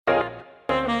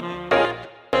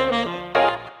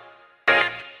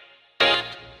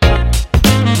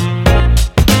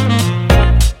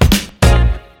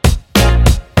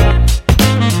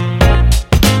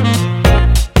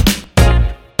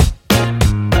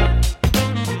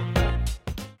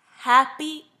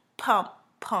happy pump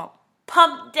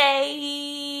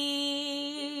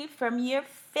day from your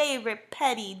favorite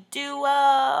petty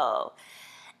duo.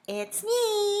 It's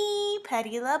me,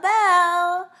 Petty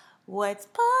LaBelle. What's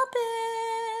poppin'?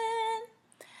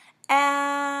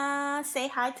 And say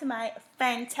hi to my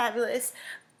fantabulous,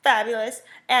 fabulous,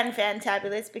 and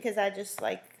fantabulous because I just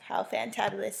like how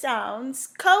fantabulous sounds.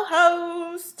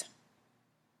 Co-host.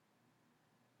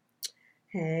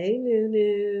 Hey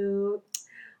Nunu.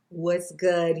 What's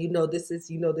good?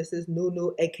 This is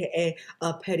Nunu, aka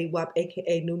Petty Wap,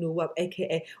 aka Nunu Wap,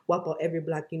 aka Wap on every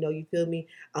block. You feel me?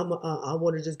 I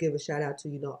want to just give a shout out to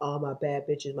all my bad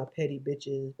bitches, my petty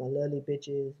bitches, my lovely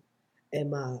bitches,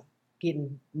 and my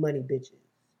getting money bitches.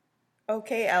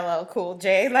 Okay, LL Cool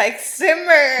J, like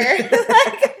simmer.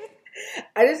 like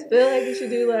I just feel like you should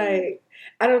do like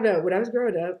I don't know. When I was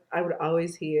growing up, I would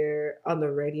always hear on the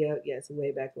radio. Yes,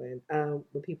 way back when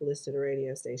people listened to the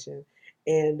radio station,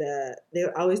 and they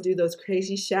would always do those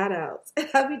crazy shout outs, and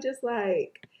I'd be just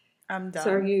like, I'm "So done.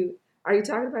 are you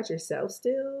talking about yourself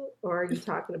still, or are you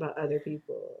talking about other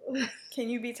people?" Can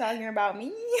you be talking about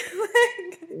me?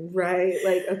 Right?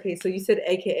 Like, okay, so you said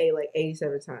AKA like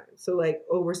 87 times. So like,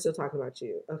 oh, we're still talking about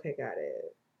you. Okay, got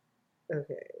it.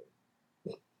 Okay,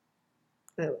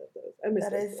 I love those. I miss That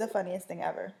those is the days. funniest thing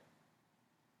ever.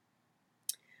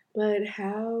 But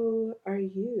how are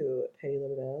you, Petty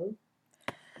Labelle?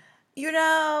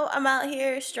 I'm out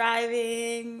here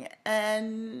striving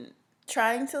and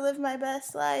trying to live my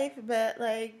best life, but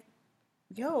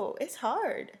it's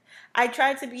hard. I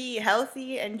tried to be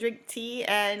healthy and drink tea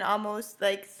and almost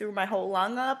like threw my whole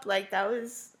lung up. Like that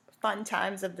was fun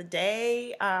times of the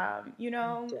day.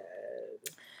 Dead.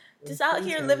 Just out Fun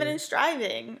here living and times.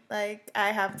 striving. Like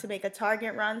I have to make a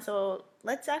Target run, so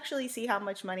let's actually see how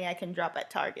much money I can drop at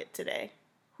Target today.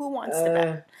 Who wants to Uh,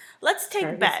 bet? Let's take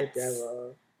Target's the bets.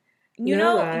 devil. You No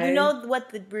know, you lie. know what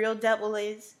the real devil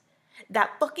is?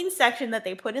 That fucking section that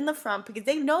they put in the front because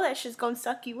they know that shit's gonna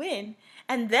suck you in.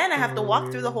 And then I have to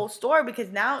walk through the Um, whole store because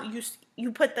now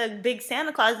you put the big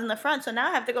Santa Claus in the front, so now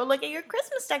I have to go look at your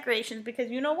Christmas decorations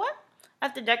because you know what? I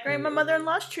have to decorate my mm-mm.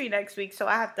 mother-in-law's tree next week, so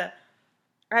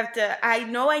I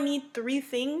know I need three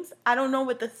things. I don't know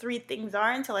what the three things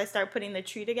are until I start putting the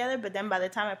tree together, but then by the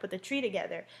time I put the tree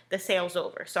together, the sale's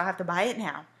over. So I have to buy it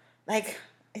now. Like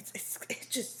it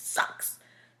just sucks.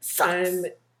 I'm Sucks.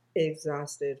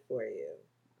 exhausted for you.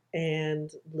 And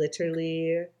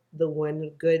literally, the one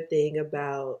good thing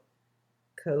about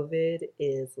COVID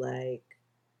is like,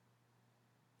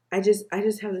 I just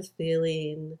have this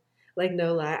feeling, like,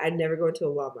 no lie, I never go into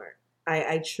a Walmart.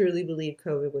 I truly believe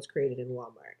COVID was created in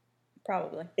Walmart.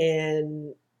 Probably.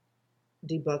 And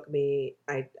debunk me,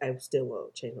 I still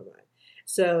won't change my mind.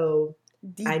 So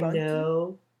I Debunking?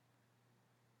 know,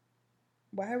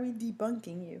 Why are we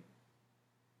debunking you?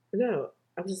 no,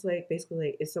 I'm just like, basically,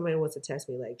 like, if somebody wants to test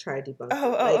me, like, try debunk Oh, me,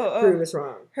 oh, like, oh, prove oh. us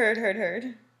wrong.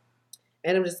 Heard.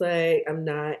 And I'm just like, I'm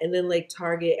not. And then, like,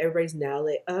 Target, everybody's now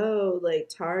like, oh, like,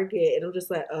 Target. And I'm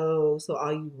just like, oh, so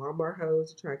all you Walmart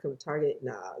hoes are trying to come to Target?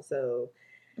 Nah. So,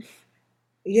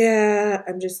 yeah,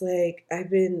 I'm just like,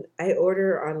 I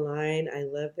order online. I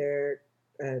love their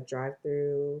drive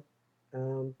through,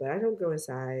 but I don't go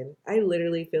inside. I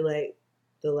literally feel like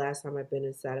the last time I've been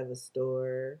inside of a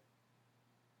store,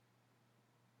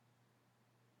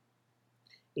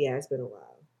 yeah, it's been a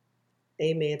while.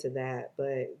 Amen to that.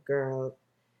 But girl,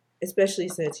 especially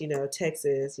since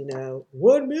Texas,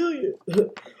 1 million,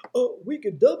 oh, we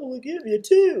could double and give you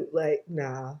two. Like,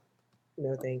 nah,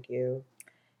 no, thank you.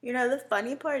 The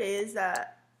funny part is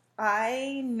that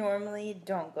I normally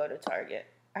don't go to Target.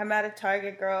 I'm not a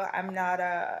Target girl. I'm not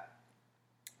a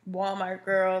Walmart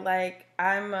girl. Like,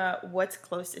 I'm what's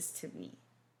closest to me.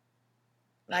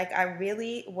 Like, I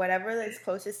really, whatever is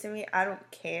closest to me, I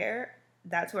don't care.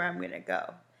 That's where I'm going to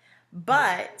go.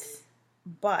 But,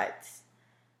 but,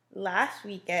 last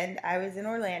weekend I was in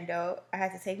Orlando. I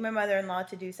had to take my mother in law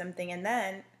to do something. And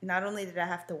then not only did I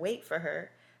have to wait for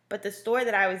her, but the store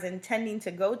that I was intending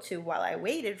to go to while I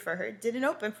waited for her didn't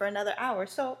open for another hour.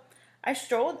 So I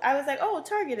strolled. I was like, oh,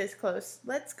 Target is close.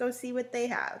 Let's go see what they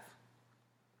have.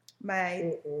 My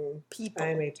Mm-mm.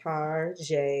 I'm people. a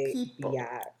Tarjay People.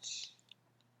 biatch.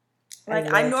 I Like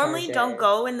I love normally don't Tarjay.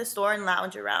 go in the store and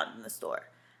lounge around in the store.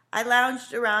 I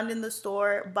lounged around in the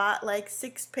store, bought like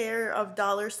six pair of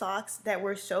dollar socks that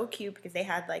were so cute because they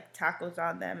had like tacos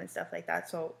on them and stuff like that.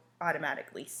 So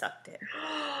automatically sucked in.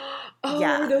 Oh, were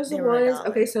Yeah, those the they were a ones?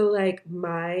 Okay, dollar. so like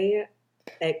my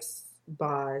ex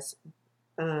boss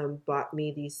bought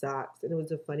me these socks, and it was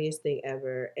the funniest thing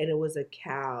ever. And it was a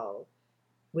cow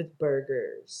with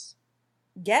burgers.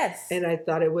 Yes, And I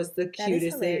thought it was the that is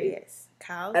cutest thing. hilarious.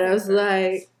 Cows And I with was birds.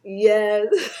 like, yes.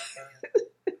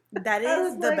 That I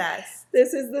was is the like, best.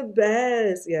 this is the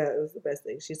best. Yeah, it was the best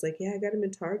thing. She's like, yeah, I got him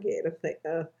in Target. And I'm like,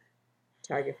 oh,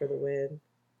 Target for the win.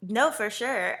 No, for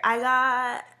sure. I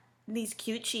got these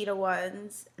cute cheetah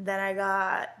ones. Then I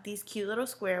got these cute little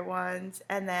square ones.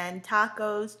 And then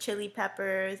tacos, chili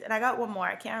peppers. And I got one more.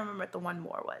 I can't remember what the one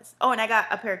more was. Oh, and I got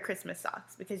a pair of Christmas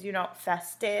socks because,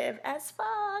 festive as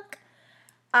fuck.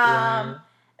 Um, Yeah.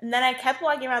 and then I kept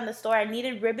walking around the store. I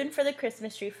needed ribbon for the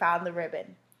Christmas tree, found the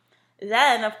ribbon.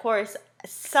 Then, of course,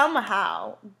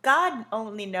 somehow, God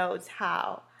only knows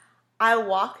how, I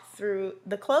walked through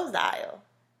the clothes aisle.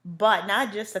 But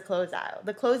not just the clothes aisle,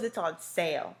 the clothes that's on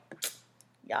sale.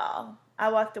 Y'all, I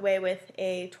walked away with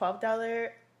a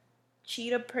 $12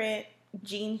 cheetah print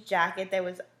jeans jacket that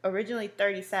was originally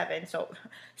 37, so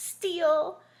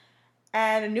steal,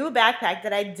 and a new backpack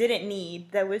that I didn't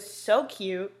need that was so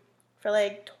cute for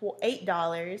like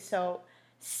 $8, so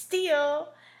steal.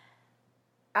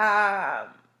 Um,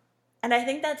 and I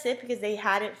think that's it because they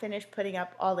hadn't finished putting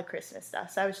up all the Christmas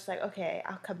stuff. So I was just like, okay,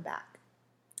 I'll come back.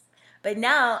 But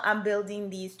now I'm building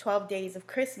these 12 days of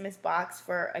Christmas box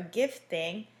for a gift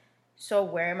thing. So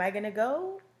where am I going to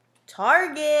go?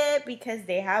 Target, because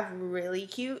they have really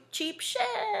cute, cheap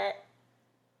shit.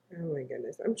 Oh my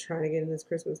goodness. I'm trying to get in this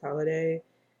Christmas holiday.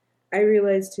 I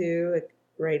realized too, like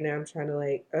right now I'm trying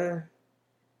to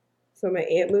so my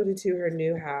aunt moved into her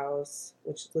new house,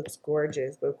 which looks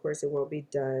gorgeous, but of course it won't be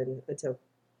done until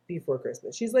before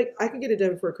Christmas. She's like, I can get it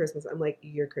done before Christmas. I'm like,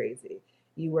 you're crazy.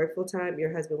 You work full time,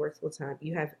 your husband works full time.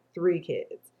 You have 3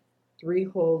 kids, 3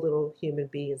 whole little human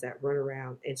beings that run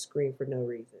around and scream for no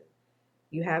reason.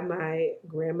 You have my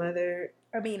grandmother,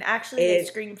 I mean, actually, they and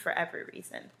scream for every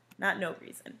reason. Not no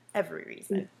reason, every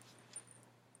reason.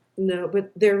 no,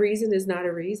 but their reason is not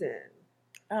a reason.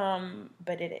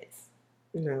 But it is.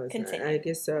 No, it's not. I Continue.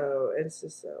 guess so. It's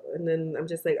just so. And then I'm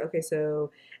just like, okay,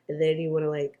 so, and then you want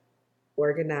to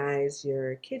organize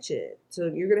your kitchen. So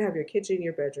you're gonna have your kitchen,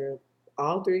 your bedroom,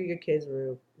 all three of your kids'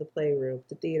 room, the playroom,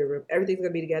 the theater room, everything's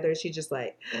gonna be together. And she's just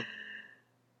like,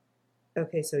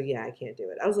 okay, so yeah, I can't do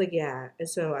it. I was like, yeah. And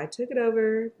so I took it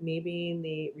over, me being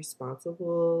the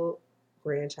responsible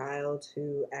grandchild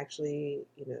who actually,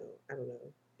 I don't know,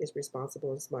 is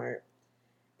responsible and smart.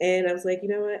 And I was like, you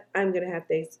know what? I'm gonna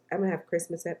have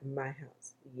Christmas at my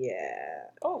house. Yeah.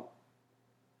 Oh,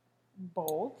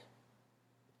 bold.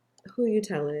 Who you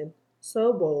telling?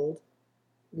 So bold.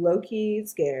 Low key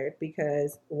scared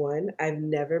because one, I've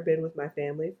never been with my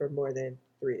family for more than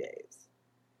 3 days.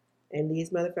 And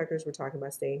these motherfuckers were talking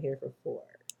about staying here for 4.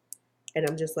 And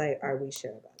I'm just like, are we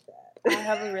sure about I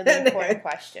have a really important that?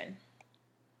 question.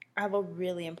 I have a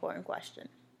really important question.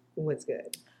 What's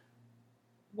good?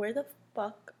 Where the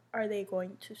fuck are they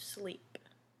going to sleep?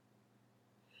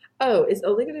 Oh, it's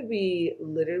only gonna be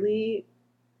literally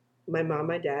my mom,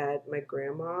 my dad, my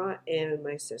grandma, and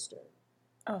my sister.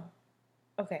 Oh,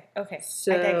 okay, okay.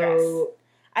 I digress. So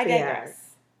I yeah.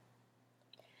 digress.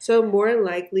 So more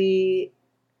likely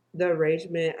the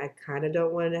arrangement I kind of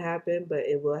don't want it to happen, but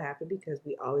it will happen because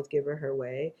we always give her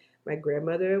way. My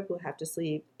grandmother will have to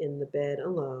sleep in the bed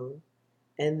alone,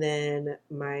 and then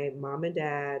my mom and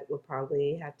dad will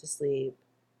probably have to sleep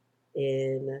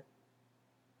in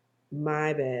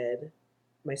my bed.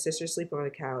 My sister sleep on a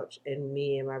couch, and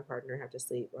me and my partner have to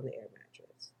sleep on the air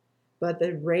mattress. But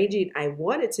the ranging I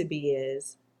want it to be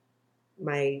is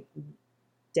my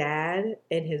dad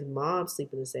and his mom sleep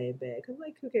in the same bed. Cause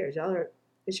like, who cares?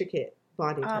 It's your kid,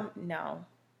 bonding time. No,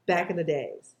 Back in no, the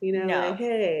days, like, no.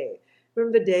 hey,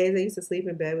 remember the days I used to sleep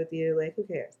in bed with you? Like, who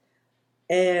cares?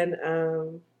 And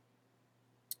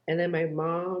and then my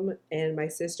mom and my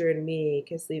sister and me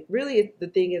can sleep. Really, the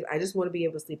thing is, I just want to be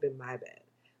able to sleep in my bed.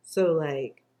 So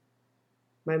like,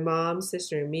 my mom,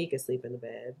 sister, and me can sleep in the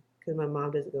bed because my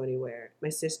mom doesn't go anywhere. My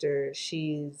sister,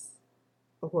 she's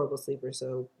a horrible sleeper,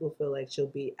 so we'll feel like she'll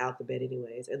be out the bed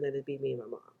anyways, and then it'd be me and my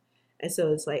mom. And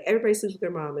so it's like everybody sleeps with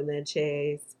their mom, and then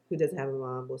Chase, who doesn't have a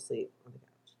mom, will sleep on the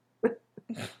couch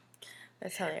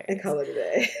That's and hilarious. call it a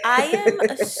day. I am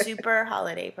a super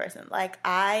holiday person. Like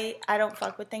I don't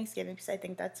fuck with Thanksgiving because I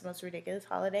think that's the most ridiculous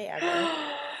holiday ever.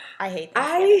 I hate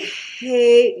I Thanksgiving.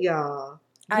 hate y'all.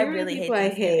 I Here are the really people hate I Thanksgiving.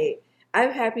 hate.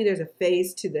 I'm happy there's a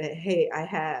face to the hate I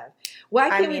have. Why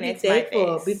I can't we mean, be it's my thankful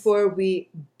face. before we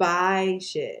buy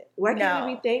shit? Why can't we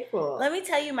be No. thankful? Let me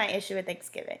tell you my issue with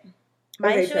Thanksgiving.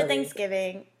 My Okay, issue with tell me.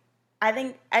 Thanksgiving, I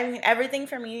mean, everything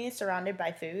for me is surrounded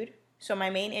by food. So my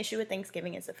main issue with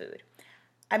Thanksgiving is the food.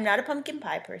 I'm not a pumpkin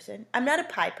pie person. I'm not a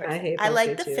pie I person. hate I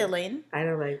like pumpkin the too. filling. I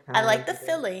don't like I like pies the either.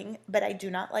 filling, but I do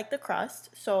not like the crust.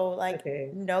 So, like,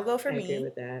 Okay, no go for I agree me.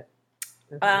 with that.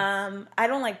 Okay. I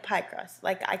don't like pie crust.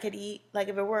 Like I could eat like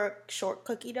if it were a short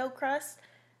cookie dough crust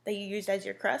that you used as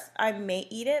your crust, I may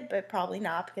eat it, but probably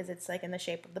not because it's like in the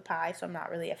shape of the pie, so I'm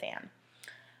not really a fan.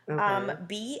 Okay.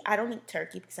 B, I don't eat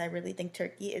turkey because I really think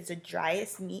turkey is the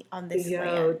driest meat on this Yo,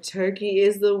 land. turkey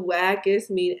is the wackest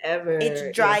meat It's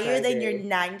ever. Yes, I drier than your agree.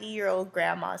 90-year-old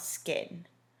grandma's skin.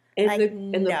 And Like, the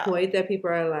no. point that people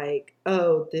are like,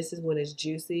 "Oh, this is when it's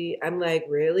juicy." I'm like,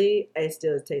 "Really?" It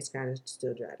still tastes kind of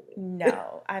still dry to me.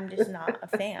 No, I'm just not a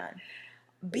fan.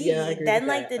 Yeah, I B, agree with then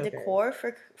like that. the Okay. decor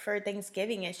for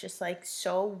Thanksgiving is just like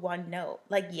so one note.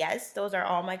 Like yes, those are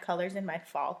all my colors in my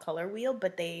fall color wheel,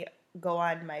 but they go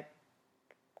on my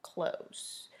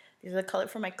clothes. These are the color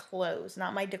for my clothes,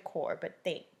 not my decor, but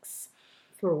thanks.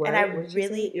 For And I what? What did you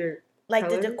say? really Your like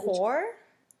the colors? Which? decor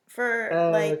for Oh,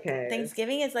 like okay.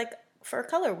 Thanksgiving is like for a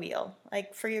color wheel,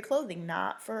 like for your clothing,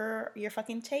 not for your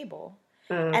fucking table.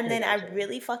 Oh, And okay, then I gotcha.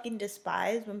 really fucking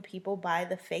despise when people buy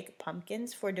the fake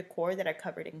pumpkins for decor that are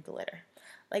covered in glitter.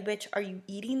 Like, bitch, are you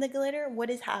eating the glitter? What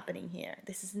is happening here?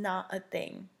 This is not a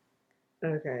thing.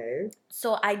 Okay.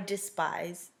 So I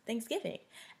despise Thanksgiving.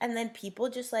 And then people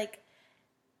just like,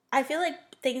 I feel like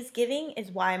Thanksgiving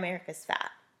is why America's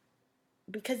fat.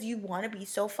 Because you want to be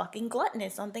so fucking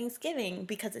gluttonous on Thanksgiving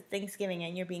because it's Thanksgiving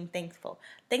and you're being thankful.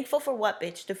 Thankful for what,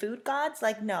 bitch? The food gods?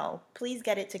 Like, no, please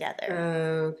get it together.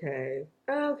 Okay.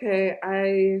 Okay.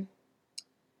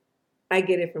 I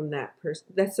get it from that person.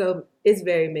 That's so it's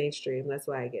very mainstream. That's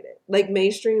why I get it. Like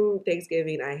mainstream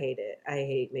Thanksgiving, I hate it. I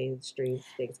hate mainstream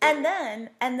Thanksgiving.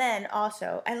 And then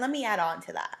also, and let me add on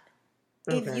to that.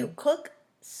 If Okay. you cook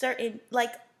certain,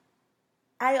 like,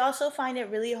 I also find it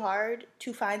really hard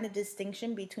to find the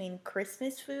distinction between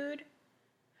Christmas food.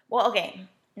 Well, okay,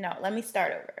 no, let me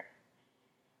start over.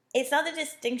 It's not the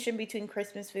distinction between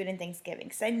Christmas food and Thanksgiving,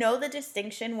 because I know the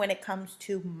distinction when it comes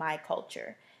to my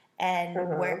culture and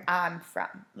Uh-huh. where I'm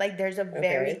from. Like, there's a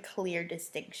very Okay. clear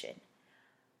distinction.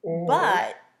 Mm-hmm.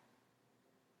 But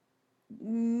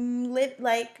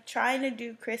like trying to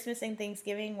do Christmas and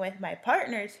Thanksgiving with my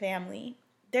partner's family,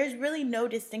 there's really no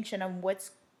distinction on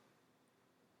what's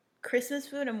Christmas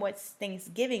food and what's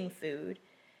Thanksgiving food.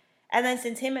 And then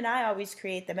since him and I always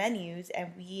create the menus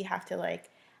and we have to like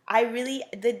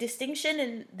the distinction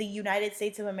in the United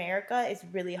States of America is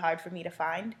really hard for me to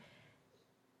find.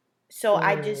 So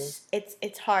I Mm. just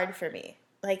it's hard for me.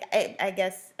 Like I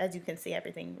guess as you can see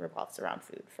everything revolves around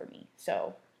food for me.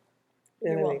 So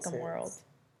Yeah, you're that makes welcome world. sense.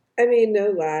 I mean, no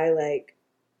lie, like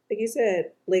you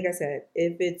said, like I said,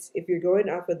 if you're going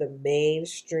off of the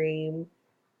mainstream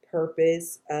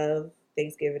purpose of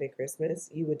Thanksgiving and Christmas,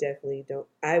 you would definitely don't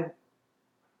I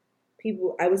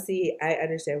would see I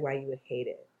understand why you would hate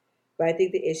it. But I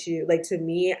think the issue, like to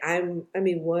me, I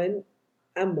mean, one,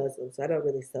 I'm Muslim, so I don't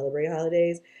really celebrate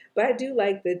holidays, but I do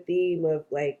like the theme of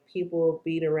like people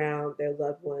being around their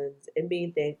loved ones and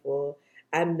being thankful.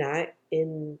 I'm not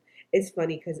in, it's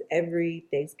funny because every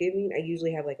Thanksgiving, I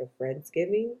usually have like a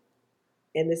Friendsgiving.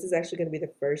 And this is actually going to be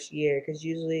the first year because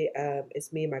usually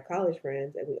it's me and my college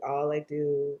friends and we all like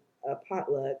do a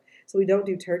potluck. So we don't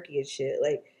do turkey and shit.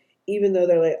 Like, even though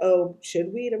they're like, oh,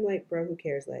 should we? And I'm like, bro, who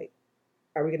cares? Like,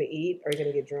 are we gonna eat? Are we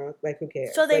gonna get drunk? Like, who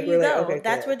So cares? there Like, you we're like, go. okay,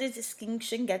 That's where cool. the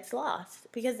distinction gets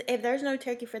lost. Because if there's no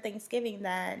turkey for Thanksgiving,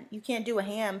 then you can't do a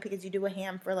ham because you do a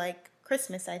ham for like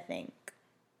Christmas, I think.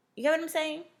 You get what I'm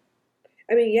saying?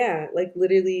 I mean, yeah, like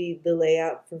literally the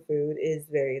layout for food is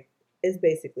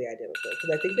basically identical because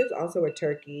I think there's also a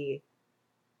turkey.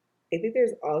 I think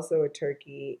there's also a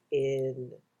turkey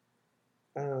in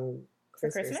For Christmas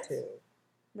Christmas? too.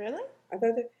 Really? I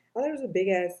thought it was a big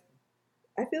ass.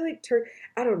 I feel like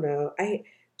I don't know. I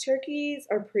turkeys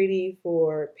are pretty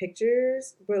for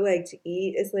pictures, but like to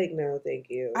eat, it's like no, thank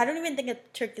I you. don't even think a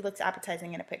turkey looks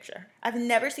appetizing in a picture. I've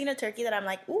never seen a turkey that I'm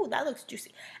like, ooh, that looks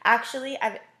juicy. Actually,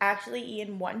 I've actually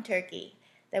eaten one turkey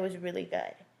that was really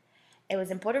good. It was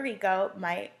in Puerto Rico.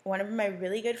 My one of my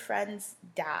really good friends'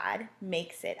 dad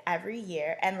makes it every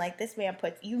year, and like this man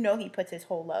puts, he puts his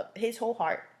whole love, his whole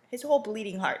heart, his whole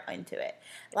bleeding heart into it.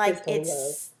 His Like whole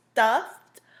love. it's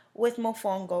stuffed with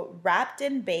mofongo, wrapped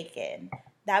in bacon.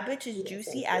 That bitch is Ooh, that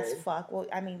juicy sounds as good. fuck. Well,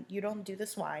 I mean, you don't do the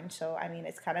swine, so I mean,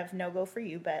 it's kind of no go for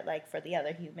you, but like for the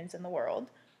other humans in the world,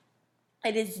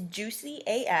 it is juicy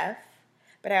AF.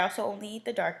 But I also only eat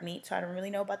the dark meat, so I don't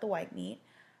really know about the white meat.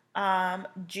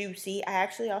 Juicy. I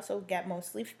actually also get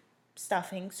mostly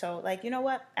stuffing. So, like, you know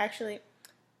what? Actually,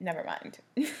 never mind.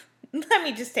 Let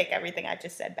me just take everything I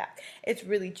just said back. It's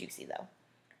really juicy though.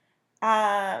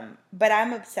 But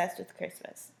I'm obsessed with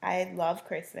Christmas. I love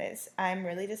Christmas. I'm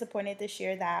really disappointed this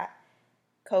year that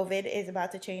COVID is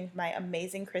about to change my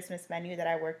amazing Christmas menu that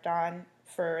I worked on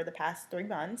for the past 3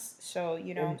 months. So,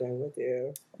 I'm done with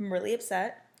you. I'm really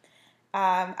upset.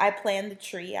 I planned the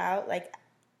tree out. Like,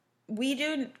 we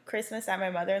do Christmas at my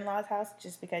mother in law's house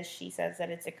just because she says that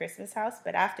it's a Christmas house.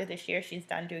 But after this year, she's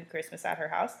done doing Christmas at her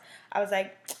house. I was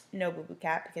like, no, boo boo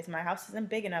cat, because my house isn't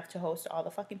big enough to host all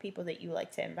the fucking people that you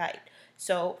like to invite.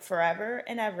 So, forever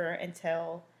and ever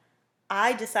until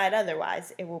I decide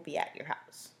otherwise, it will be at your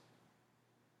house.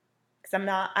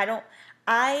 Because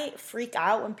I freak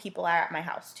out when people are at my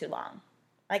house too long.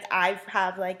 Like, I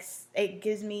have, like, it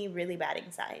gives me really bad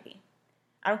anxiety.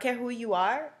 I don't care who you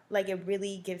are, like, it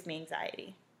really gives me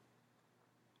anxiety.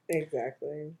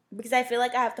 Exactly. Because I feel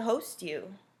like I have to host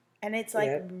you. And it's, like,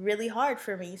 Yep. really hard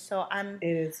for me. So It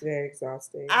is very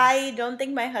exhausting. I don't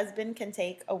think my husband can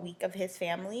take a week of his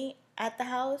family at the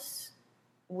house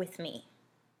with me.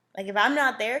 Like, if I'm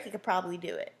not there, he could probably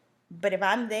do it. But if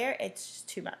I'm there, it's just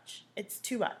too much. It's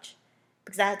too much.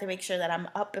 Because I have to make sure that I'm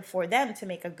up before them to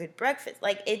make a good breakfast.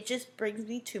 Like, it just brings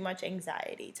me too much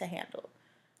anxiety to handle.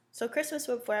 So Christmas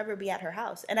will forever be at her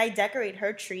house. And I decorate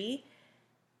her tree.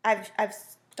 I've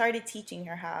started teaching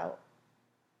her how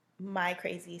my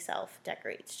crazy self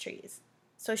decorates trees.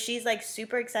 So she's like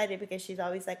super excited because she's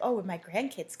always like, oh, when my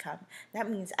grandkids come, that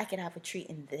means I can have a tree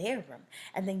in their room.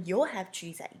 And then you'll have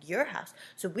trees at your house.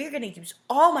 So we're going to use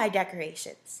all my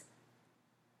decorations.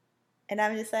 And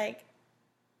I'm just like,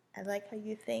 I like how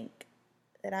you think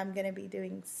that I'm going to be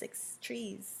doing 6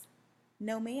 trees.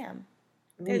 No, ma'am.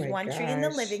 Oh There's my one tree in the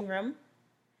gosh. living room.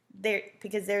 There,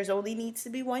 because there's only needs to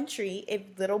be one tree. If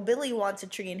little Billy wants a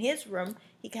tree in his room,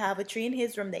 he can have a tree in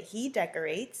his room that he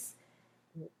decorates.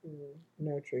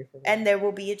 No tree for me. And there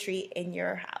will be a tree in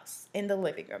your house, in the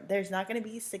living room. There's not going to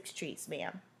be 6 trees,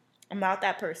 ma'am. I'm not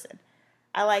that person.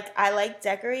 I like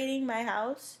decorating my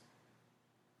house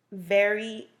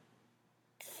very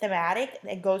thematic.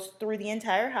 It goes through the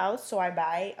entire house. So I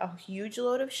buy a huge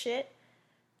load of shit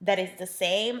that is the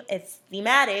same. It's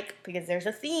thematic because there's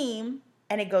a theme,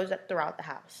 and it goes up throughout the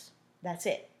house. That's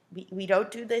it. We don't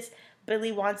do this.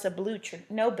 Billy wants a blue tree.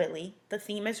 No, Billy. The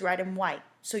theme is red and white.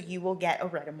 So you will get a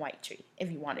red and white tree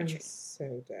if you want a I'm tree.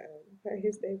 so done. But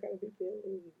his name gotta be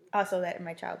Billy. Also, that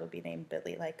my child will be named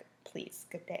Billy. Like, please,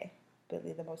 good day.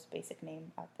 Billy, the most basic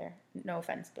name out there. No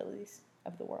offense, Billies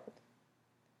of the world.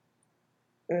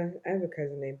 I have a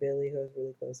cousin named Billy who I was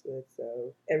really close with,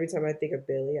 so every time I think of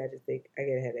Billy, I just think I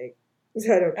get a headache.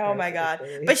 So I don't Oh curse my with God.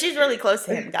 Billy. But she's really close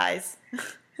to him, guys.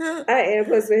 I am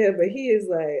close with him, but he is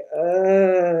like,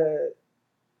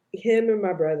 him and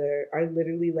my brother are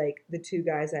literally like the two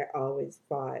guys I always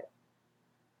fought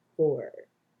for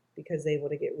because they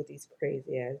want to get with these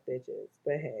crazy ass bitches.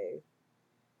 But hey,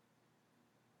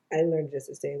 I learned just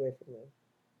to stay away from them.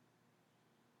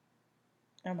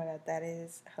 Oh my God, that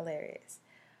is hilarious.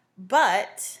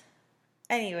 But,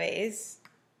 anyways,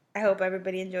 I hope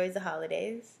everybody enjoys the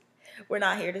holidays. We're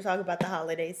not here to talk about the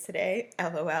holidays today,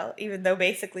 lol, even though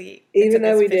basically it Even took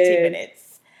though us we 15 did,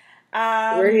 minutes.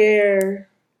 we're here.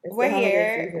 It's the We're holiday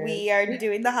here. season. We are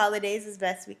doing the holidays as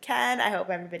best we can. I hope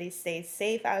everybody stays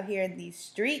safe out here in these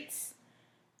streets.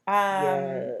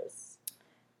 Yes.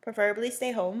 Preferably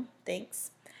stay home.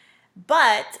 Thanks.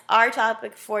 But our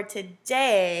topic for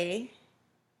today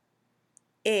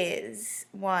is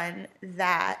one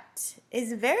that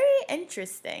is very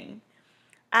interesting.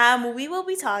 We will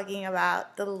be talking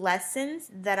about the lessons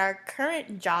that our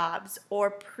current jobs or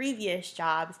previous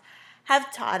jobs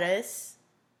have taught us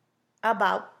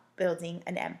about building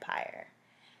an empire.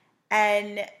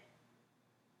 And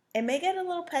it may get a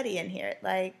little petty in here.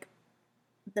 Like,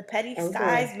 the petty I'm going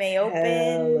skies may hella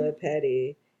open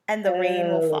petty. and the rain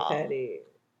will Hella fall. petty.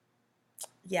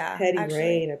 Yeah, Petty actually.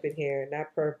 rain up in here.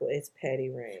 Not purple. It's petty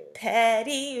rain.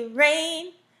 Petty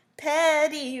rain,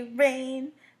 petty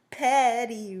rain,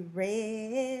 petty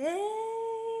rain.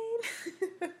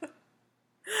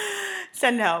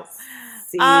 Send help.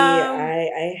 See,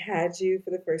 I had you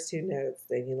for the first two notes,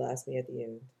 then you lost me at the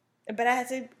end. But I had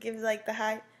to give like the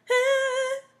high.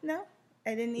 No,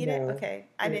 I didn't need it. No. Okay,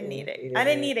 I didn't need it. You I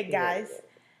didn't didn't. need it, You guys.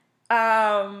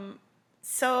 didn't.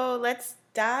 So let's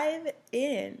dive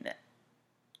in.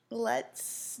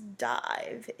 Let's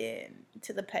dive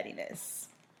into the pettiness.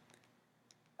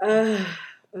 Oh,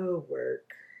 work.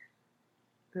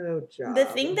 Oh, The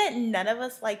thing job. that none of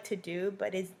us like to do,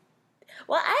 but is,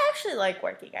 well, I actually like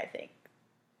working, I think.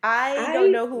 I don't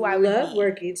I know who I would love be.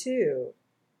 working too.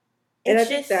 And I It's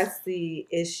think just, that's the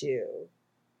issue.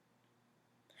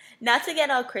 not to get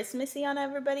all Christmassy on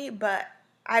everybody, but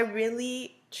I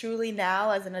really, truly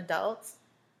now, as an adult,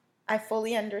 I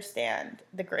fully understand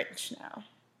the Grinch now.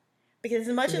 Because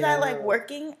as much as I like No.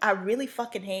 working, I really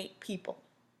fucking hate people.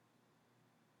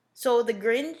 So the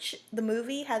Grinch, the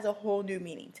movie, has a whole new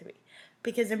meaning to me.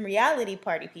 Because in reality,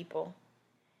 party people,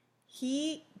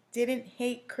 he didn't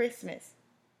hate Christmas.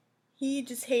 He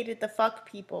just hated the fuck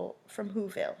people from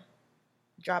Whoville.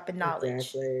 Dropping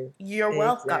knowledge. Exactly. You're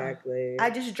welcome. Exactly. I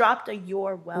just dropped a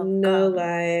you're No welcome.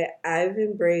 lie, I've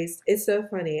embraced, it's so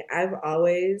funny. I've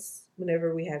always,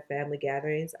 whenever we have family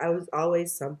gatherings, I was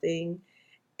always something,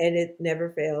 and it never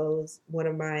fails. One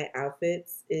of my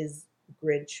outfits is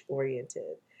Grinch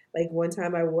oriented. Like one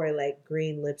time I wore like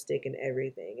green lipstick and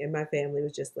everything, and my family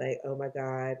was just like, "Oh my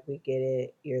God, we get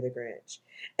it. You're the Grinch."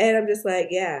 And I'm just like,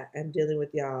 "Yeah, I'm dealing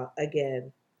with y'all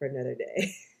again for another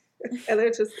day." And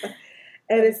they're just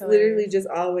and That is it's literally hilarious. just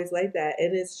always like that.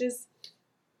 And it's just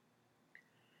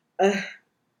uh,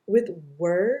 with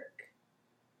work,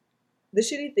 the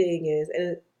shitty thing is,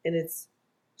 and it's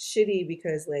shitty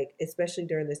because like especially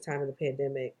during this time of the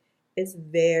pandemic, it's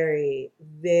very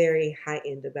very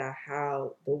heightened about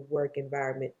how the work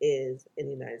environment is in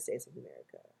the United States of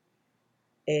America,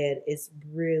 and it's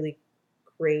really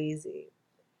crazy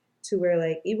to where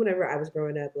like even whenever I was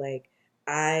growing up, like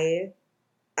I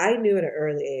I knew at an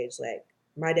early age, like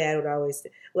my dad would always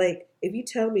like if you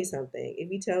tell me something,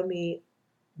 if you tell me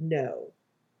no,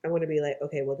 I want to be like,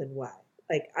 okay, well then why?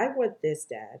 Like I want this,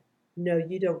 dad. No,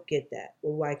 you don't get that.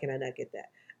 Well, why can I not get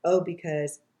that? Oh,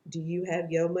 because do you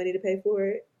have your money to pay for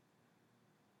it?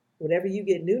 Whenever you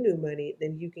get new money,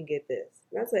 then you can get this.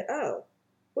 And I was like, oh,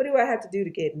 what do I have to do to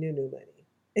get new money?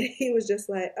 And he was just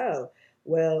like, oh,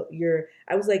 well,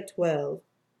 I was like 12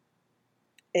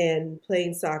 and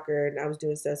playing soccer and I was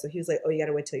doing stuff. So he was like, oh, you got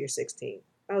to wait till you're 16.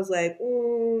 I was like,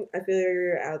 I feel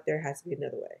you're out there has to be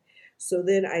another way. So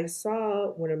then I saw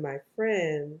one of my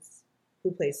friends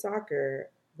who plays soccer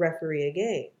referee a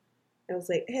game. I was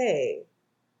like, hey,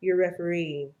 you're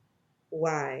refereeing.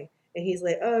 Why? And he's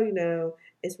like, oh,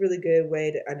 it's a really good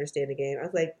way to understand the game. I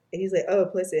was like, and he's like, oh,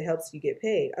 plus it helps you get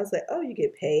paid. I was like, oh, you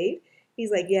get paid?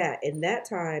 He's like, yeah, in that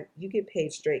time, you get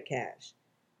paid straight cash.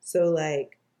 So,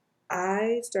 like,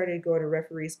 I started going to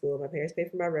referee school. My parents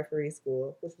paid for my referee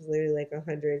school, which was literally like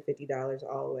 $150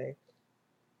 all the way.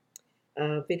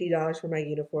 $50 for my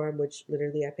uniform, which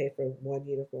literally I paid for one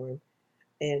uniform.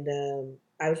 And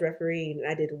I was refereeing, and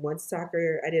I did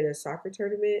a soccer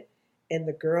tournament, and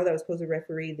the girl that was supposed to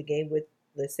referee the game with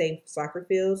the same soccer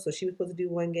field, so she was supposed to do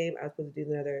one game, I was supposed to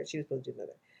do another, she was supposed to do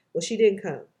another. Well, she didn't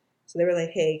come. So they were like,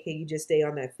 hey, can you just stay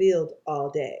on that field all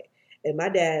day? And my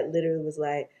dad literally was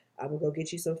like, I'm gonna go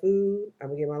get you some food, I'm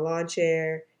gonna get my lawn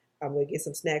chair, I'm gonna get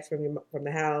some snacks from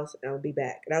the house, and I'll be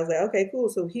back. And I was like, okay, cool.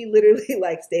 So he literally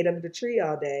like stayed under the tree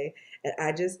all day, and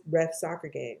I just ref soccer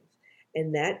games.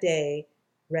 And that day,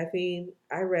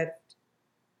 I ref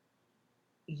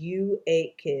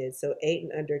U8 kids, so 8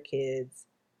 and under kids,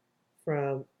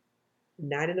 from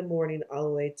 9 in the morning all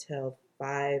the way till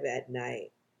 5 at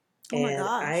night, Oh my and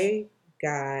gosh. I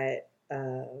got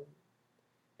um,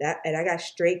 and I got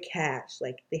straight cash.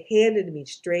 Like they handed me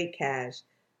straight cash,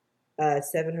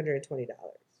 $720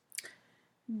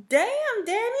 Damn,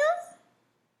 Daniel.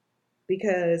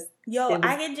 because Yo, it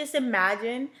I was can just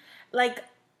imagine. Like,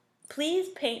 please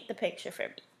paint the picture for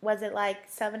me. Was it like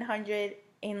 700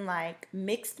 in like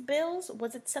mixed bills?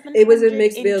 Was it It was in 700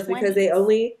 mixed in bills twenties?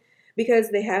 because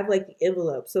they have like the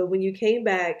envelope. So when you came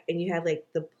back and you had like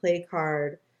the play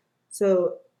card,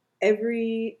 so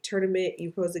every tournament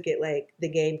you're supposed to get like the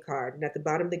game card, and at the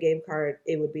bottom of the game card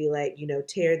it would be like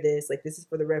tear this, like this is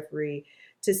for the referee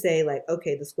to say like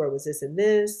okay the score was this and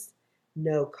this.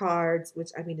 No cards,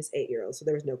 which I mean it's 8 year olds, so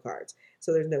there was no cards.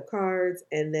 So there's no cards,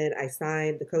 and then I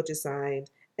signed, the coaches signed,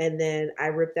 and then I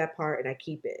ripped that part and I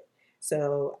keep it.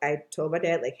 So I told my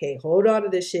dad, like, hey, hold on to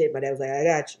this shit. My dad was like, I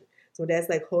got you. So my dad's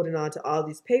like holding on to all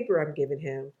these paper I'm giving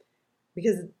him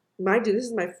because mind you, this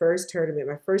is my first tournament,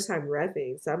 my first time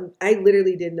refing. So I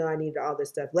literally didn't know I needed all this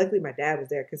stuff. Luckily, my dad was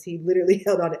there because he literally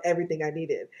held on to everything I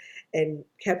needed and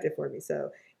kept it for me.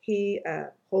 So he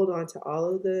hold on to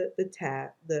all of the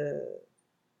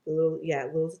little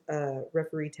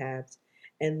referee tabs,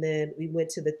 and then we went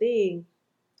to the thing,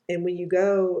 and when you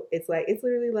go, it's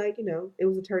literally like it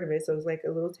was a tournament, so it was like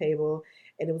a little table,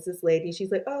 and it was this lady.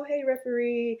 She's like, "Oh, hey,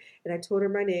 referee," and I told her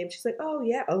my name. She's like, "Oh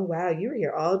yeah, oh wow, you were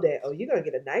here all day. Oh, you're gonna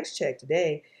get a nice check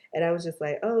today." And I was just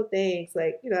like, "Oh, thanks."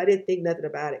 Like I didn't think nothing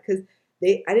about it because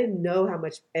I didn't know how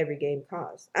much every game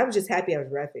cost. I was just happy I was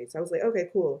refing, so I was like, "Okay,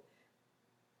 cool."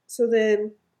 So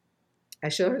then I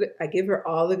give her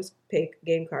all the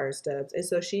game card stubs, and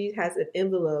so she has an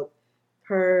envelope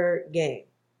per game.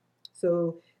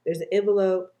 So there's an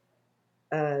envelope,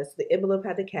 so the envelope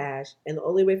had the cash, and the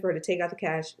only way for her to take out the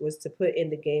cash was to put in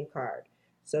the game card.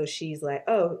 So she's like,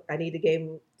 "Oh, I need a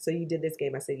game. So you did this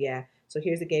game?" I said, "Yeah." So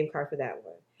here's a game card for that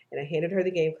one. and I handed her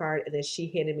the game card, and then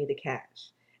she handed me the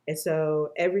cash. And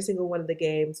so every single one of the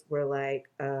games were like,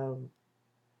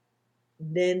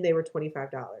 then they were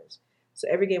 $25. So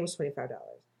every game was $25.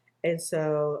 And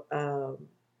so,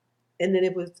 and then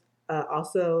it was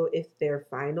also if they're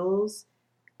finals,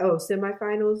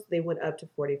 semifinals, they went up to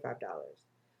 $45.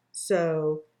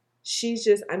 So she's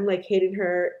just, I'm like hating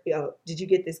her. Did you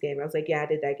get this game? I was like, yeah, I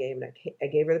did that game. And I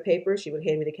gave her the paper. She would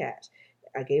hand me the cash.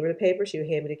 I gave her the paper. She would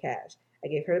hand me the cash. I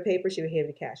gave her the paper. She would hand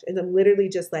me the cash. And I'm literally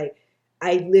just like,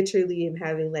 I literally am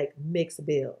having like mixed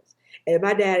bills. And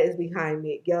my dad is behind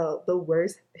me. Yo, the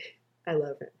worst. I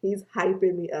love him. He's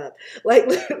hyping me up. Like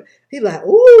he's like,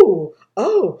 ooh,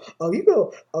 you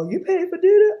go, you paying for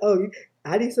dinner?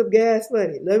 I need some gas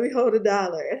money. Let me hold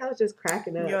 $1. And I was just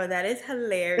cracking up. Yo, that is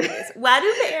hilarious. Why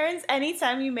do parents,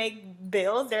 anytime you make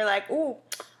bills, they're like, ooh,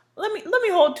 let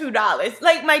me hold $2.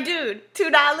 Like, my dude,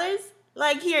 $2?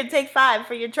 Like, here, take 5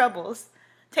 for your troubles.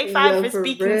 Take 5 Yo, for for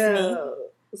speaking to me. real.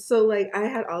 So like I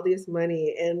had all this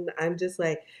money and I'm just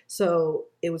like, so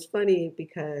it was funny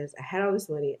because I had all this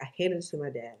money. I handed it to my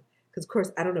dad. Because of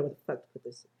course I don't know what the fuck to put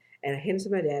this in. And I handed it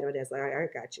to my dad. My dad's like, all right,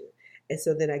 I got you. And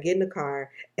so then I get in the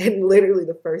car and literally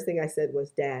the first thing I said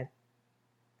was, Dad,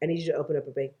 I need you to open up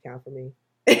a bank account for me.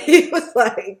 And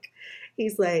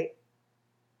he's like,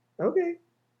 okay.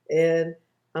 And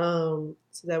so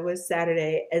that was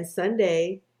Saturday. And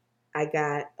Sunday I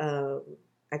got a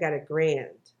grand.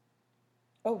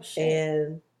 Oh, shit.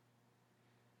 And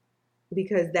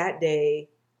because that day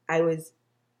I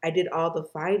did all the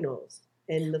finals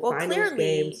and the finals clearly,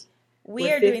 games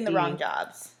we are doing the wrong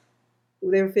jobs.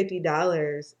 They were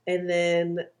 $50. And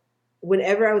then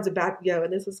whenever I was about,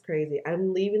 and this was crazy.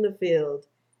 I'm leaving the field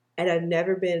and I've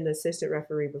never been an assistant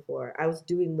referee before. I was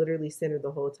doing literally center the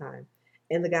whole time.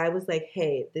 And the guy was like,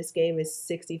 hey, this game is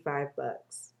 $65.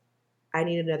 I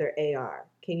need another AR.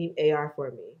 Can you AR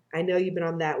for me? I know you've been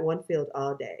on that one field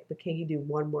all day, but can you do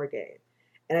one more game?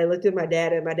 And I looked at my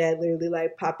dad, and my dad literally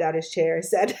like popped out his chair and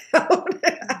sat down.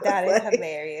 That is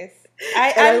hilarious.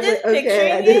 I'm just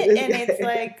picturing it, and it's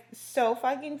like so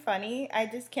fucking funny. I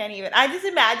just can't even. I just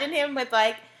imagine him with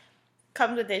like,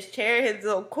 comes with his chair, his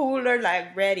little cooler,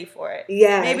 like ready for it.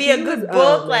 Yeah, maybe a good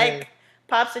book, like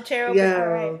pops the chair open. All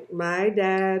right. My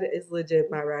dad is legit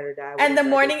my ride or die. And the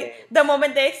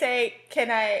moment they say,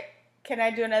 "Can I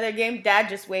do another game?" Dad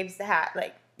just waves the hat,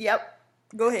 like, "Yep,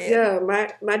 go ahead." Yeah,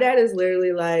 my dad is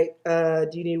literally like,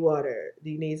 "Do you need water? Do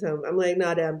you need some?" I'm like,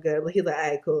 "No, Dad, I'm good." He's like, "All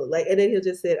right, cool." Like, and then he'll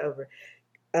just sit over.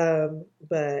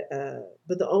 But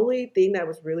the only thing that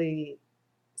was really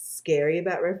scary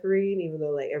about refereeing, even though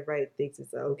like everybody thinks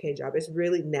it's an okay job, it's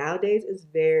really nowadays it's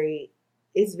very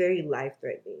life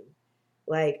threatening.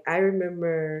 Like I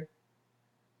remember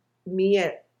me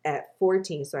at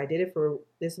 14, so I did it for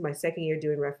this is my second year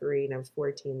doing refereeing. I was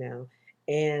 14 now,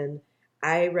 and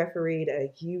I refereed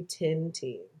a U10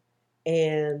 team,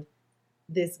 and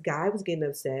this guy was getting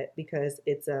upset because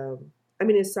it's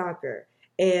soccer,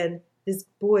 and this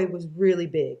boy was really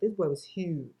big. This boy was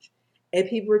huge, and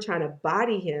people were trying to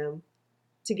body him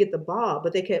to get the ball,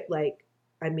 but they kept like,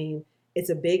 it's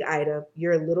a big item.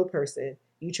 You're a little person.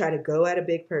 You try to go at a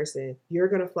big person, you're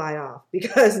gonna fly off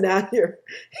because now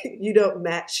you don't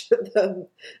match the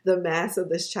mass of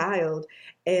this child,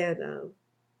 and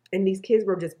these kids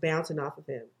were just bouncing off of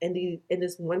him, and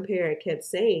this one parent kept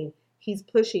saying he's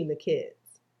pushing the kids.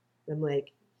 I'm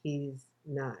like, he's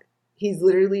not. He's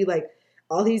literally like,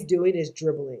 all he's doing is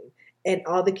dribbling, and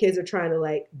all the kids are trying to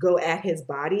like go at his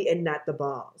body and not the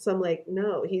ball. So I'm like,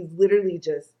 no, he's literally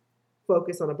just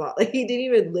focused on the ball. Like he didn't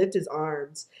even lift his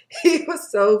arms. He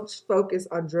was so focused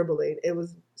on dribbling. It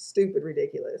was stupid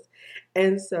ridiculous.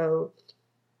 And so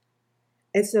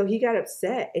he got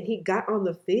upset and he got on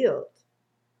the field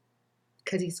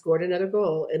because he scored another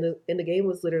goal, and the game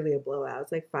was literally a blowout.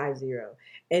 It's like 5-0.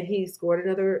 And he scored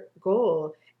another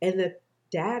goal, and the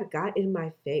dad got in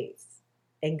my face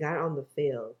and got on the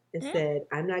field and said,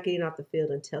 I'm not getting off the field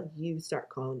until you start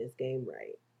calling this game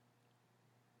right.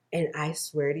 And I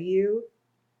swear to you,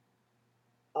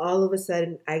 all of a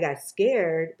sudden I got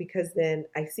scared because then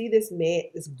I see this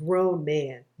grown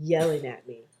man yelling at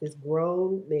me. And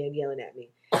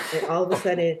all of a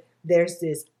sudden there's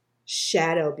this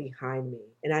shadow behind me.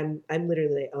 And I'm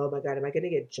literally like, oh my God, am I going to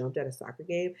get jumped at a soccer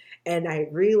game? And I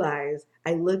realize,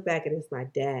 I look back and it's my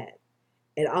dad.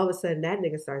 And all of a sudden that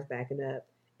nigga starts backing up.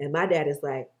 And my dad is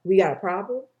like, we got a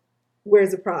problem?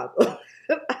 Where's the problem?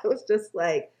 I was just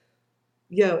like,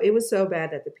 yo, it was so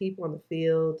bad that the people on the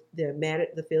field,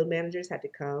 the field managers had to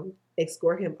come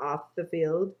escort him off the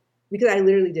field because I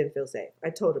literally didn't feel safe. I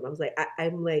told him, I was like,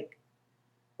 I'm like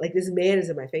this man is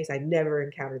in my face. I never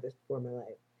encountered this before in my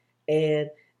life. And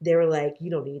they were like,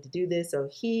 you don't need to do this. So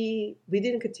we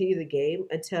didn't continue the game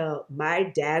until my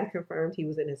dad confirmed he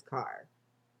was in his car.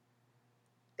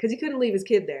 Because he couldn't leave his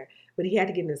kid there, but he had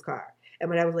to get in his car. And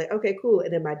my dad was like, okay, cool.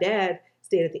 And then my dad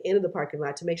stayed at the end of the parking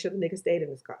lot to make sure the nigga stayed in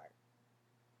his car.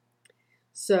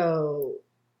 So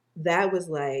that was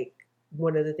like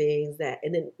one of the things that,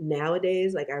 and then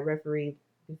nowadays, like I refereed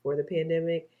before the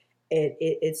pandemic, and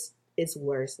it's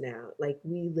worse now. Like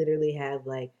we literally have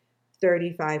like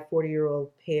 35, 40-year-old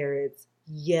parents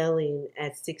yelling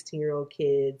at 16-year-old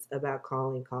kids about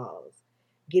calling calls,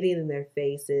 getting in their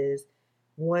faces,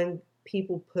 one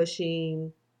people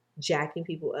pushing, jacking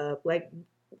people up. Like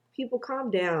people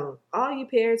calm down. All you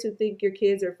parents who think your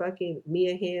kids are fucking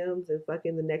Mia Hims and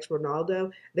fucking the next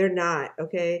Ronaldo, they're not,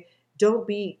 okay? Don't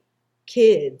be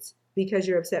kids because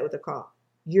you're upset with a call.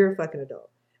 You're a fucking adult.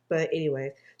 But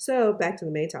anyway, so back to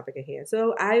the main topic at hand.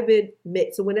 So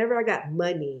so whenever I got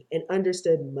money and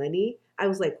understood money, I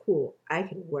was like, cool, I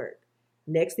can work.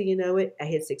 Next thing you know it, I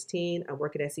hit 16, I'm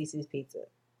working at CC's Pizza.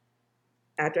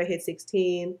 After I hit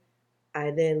 16,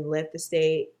 I then left the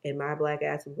state and my black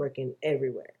ass was working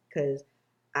everywhere because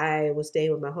I was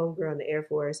staying with my homegirl in the Air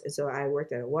Force. And so I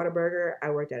worked at a Whataburger, I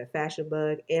worked at a Fashion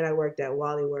Bug, and I worked at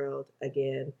Wally World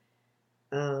again.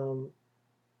 Um,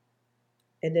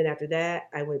 and then after that,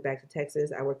 I went back to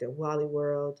Texas. I worked at Wally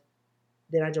World.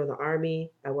 Then I joined the Army.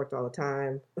 I worked all the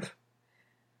time.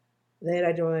 Then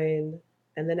I joined,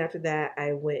 and then after that,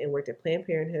 I went and worked at Planned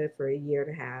Parenthood for a year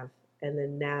and a half. And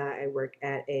then now I work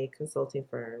at a consulting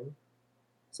firm.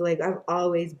 So, like, I've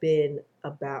always been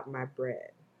about my bread.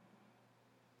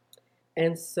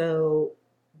 And so,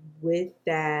 with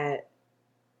that,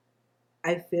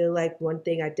 I feel like one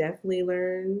thing I definitely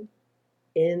learned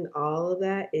in all of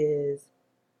that is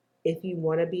if you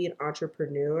want to be an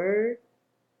entrepreneur,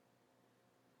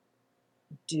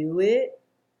 do it.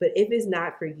 But if it's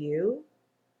not for you,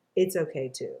 it's okay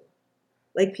too.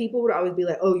 Like people would always be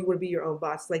like, "Oh, you want to be your own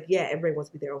boss?" Like, yeah, everybody wants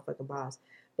to be their own fucking boss.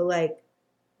 But like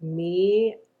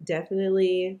me,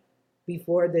 definitely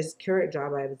before this current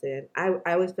job I was in, I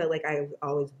always felt like I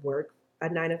always work a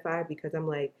 9 to 5 because I'm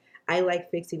like I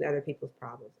like fixing other people's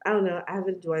problems. I don't know. I have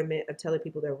enjoyment of telling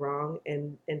people they're wrong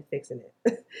and fixing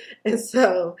it. And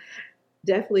so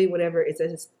definitely whenever it's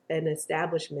an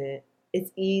establishment,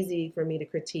 it's easy for me to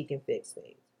critique and fix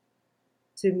things.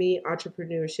 To me,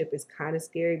 entrepreneurship is kind of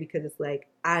scary because it's like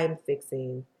I'm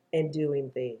fixing and doing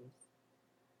things.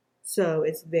 So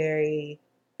it's very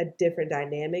a different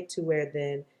dynamic to where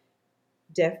then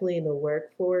definitely in the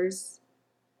workforce,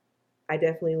 I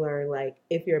definitely learned like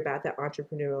if you're about that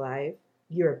entrepreneurial life,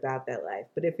 you're about that life.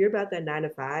 But if you're about that 9 to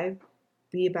 5,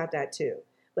 be about that too.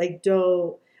 Like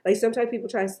don't like sometimes people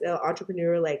try to sell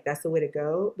entrepreneur like that's the way to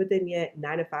go, but then yet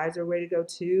 9 to 5s are a way to go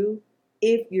too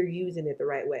if you're using it the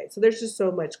right way. So there's just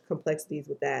so much complexities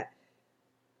with that.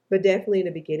 But definitely in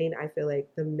the beginning, I feel like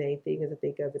the main thing is to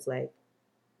think of is like,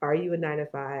 are you a 9 to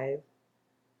 5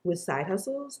 with side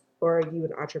hustles or are you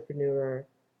an entrepreneur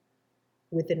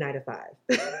with the 9 to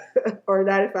 5 or a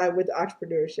 9 to 5 with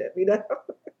entrepreneurship, you know?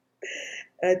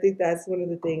 And I think that's one of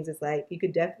the things it's like you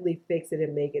could definitely fix it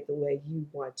and make it the way you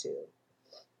want to.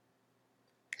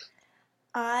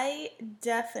 I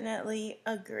definitely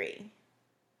agree.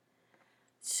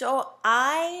 So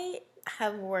I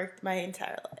have worked my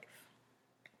entire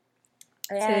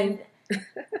life. Same. And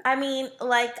I mean,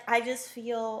 like, I just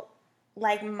feel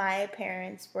like my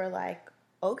parents were like,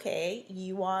 okay,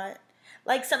 you want,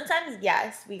 like, sometimes,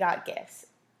 yes, we got gifts.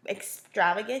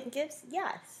 Extravagant gifts,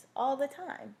 yes, all the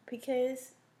time.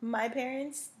 Because my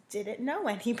parents didn't know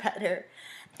any better.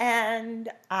 And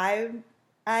I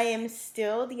am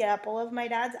still the apple of my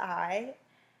dad's eye,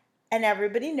 and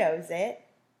everybody knows it.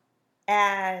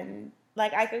 And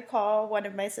like I could call one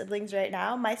of my siblings right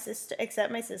now, my sister,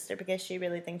 except my sister because she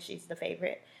really thinks she's the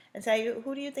favorite, and say,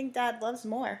 "Who do you think dad loves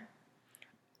more?"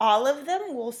 All of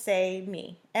them will say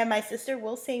me, and my sister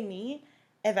will say me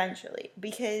eventually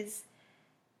because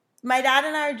my dad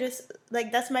and I are just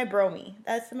like that's my bromie.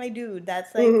 That's my dude.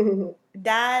 That's like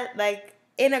dad like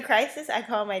in a crisis I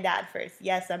call my dad first.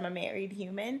 Yes, I'm a married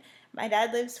human. My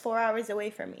dad lives 4 hours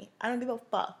away from me. I don't give a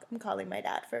fuck. I'm calling my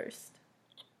dad first.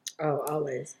 Oh,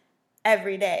 always.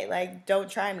 Every day. Like, don't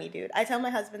try me, dude. I tell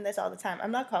my husband this all the time.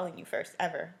 I'm not calling you first,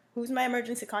 ever. Who's my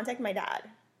emergency contact? My dad.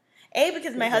 A,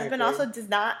 because my husband Exactly. also does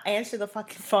not answer the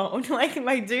fucking phone. Like,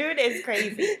 my dude is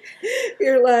crazy.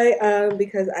 You're like,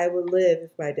 because I would live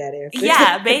if my dad answered.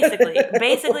 Yeah, basically.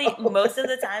 Basically, most of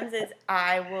the times is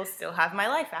I will still have my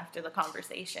life after the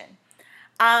conversation.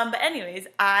 But anyways,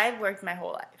 I've worked my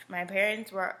whole life. My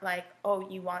parents were like, oh,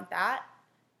 you want that?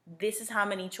 This is how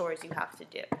many chores you have to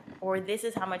do. Or this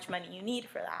is how much money you need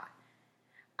for that.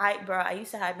 I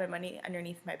used to hide my money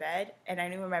underneath my bed, and I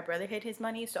knew where my brother hid his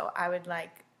money, so I would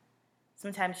like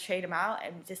sometimes trade him out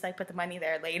and just like put the money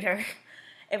there later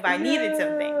if I needed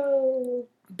something. Yo.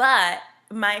 But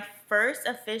my first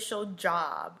official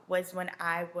job was when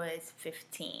I was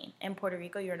 15. In Puerto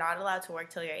Rico, you're not allowed to work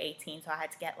till you're 18, so I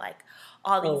had to get like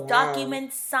all Oh these wow.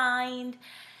 documents signed.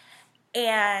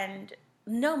 And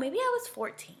no, maybe I was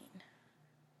 14.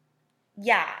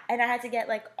 Yeah, and I had to get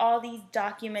like all these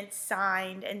documents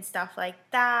signed and stuff like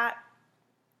that.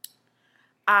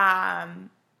 Um,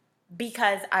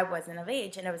 because I wasn't of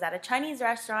age, and it was at a Chinese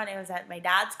restaurant. It was at my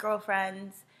dad's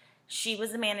girlfriend's. She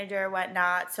was the manager,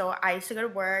 whatnot. So I used to go to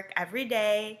work every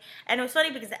day, and it was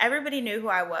funny because everybody knew who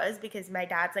I was because my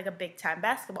dad's like a big time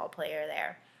basketball player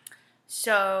there.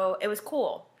 So it was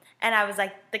cool, and I was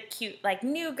like the cute like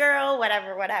new girl,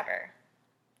 whatever, whatever.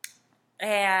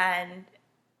 And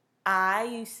I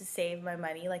used to save my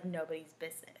money like nobody's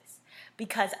business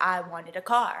because I wanted a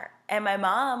car. And my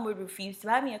mom would refuse to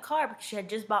buy me a car because she had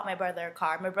just bought my brother a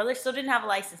car. My brother still didn't have a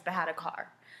license but had a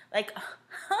car. Like,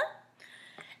 huh?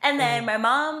 And then Oh. my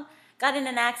mom got in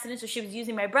an accident, so she was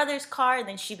using my brother's car, and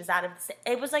then she was out of the.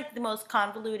 It was like the most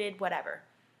convoluted, whatever.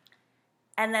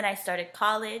 And then I started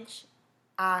college.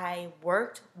 I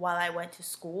worked while I went to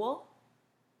school.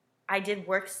 I did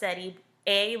work study.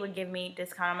 A would give me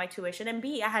discount on my tuition, and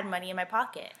B, I had money in my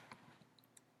pocket.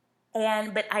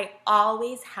 But I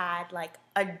always had like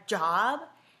a job,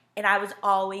 and I was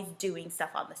always doing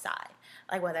stuff on the side.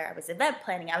 Like whether I was event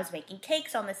planning, I was making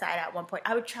cakes on the side at one point.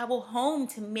 I would travel home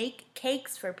to make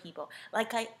cakes for people.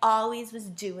 Like I always was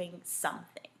doing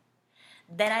something.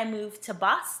 Then I moved to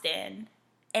Boston,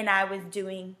 and I was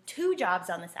doing two jobs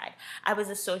on the side. I was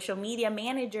a social media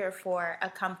manager for a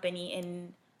company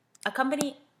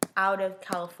out of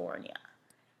California.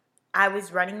 I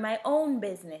was running my own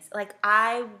business. Like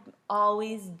I'm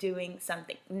always doing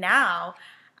something. Now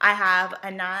I have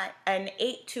an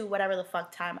 8 to whatever the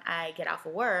fuck time I get off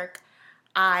of work.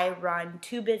 I run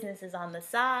two businesses on the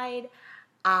side.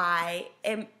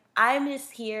 I'm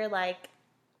just here like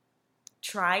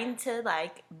trying to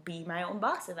like be my own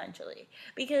boss eventually.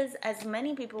 Because as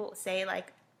many people say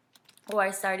like, oh,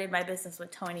 I started my business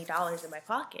with $20 in my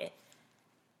pocket.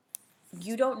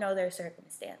 You don't know their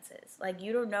circumstances. Like,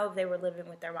 you don't know if they were living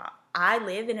with their mom. I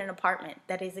live in an apartment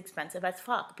that is expensive as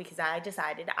fuck because I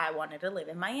decided I wanted to live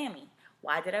in Miami.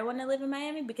 Why did I want to live in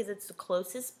Miami? Because it's the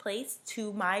closest place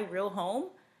to my real home.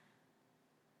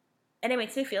 And it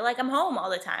makes me feel like I'm home all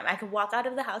the time. I can walk out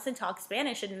of the house and talk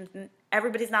Spanish, and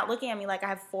everybody's not looking at me like I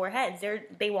have four heads.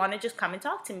 They want to just come and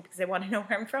talk to me because they want to know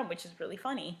where I'm from, which is really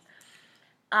funny.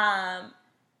 Um,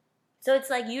 So it's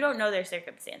like you don't know their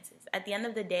circumstances. At the end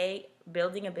of the day,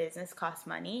 building a business costs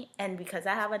money. And because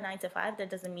I have a 9 to 5, that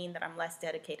doesn't mean that I'm less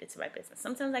dedicated to my business.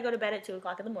 Sometimes I go to bed at 2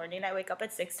 o'clock in the morning and I wake up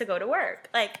at 6 to go to work.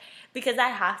 Like, because I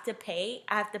have to pay,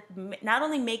 I have to not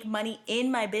only make money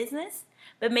in my business,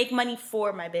 but make money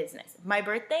for my business. My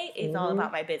birthday is all Mm-hmm.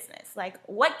 about my business. Like,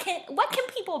 what can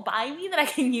people buy me that I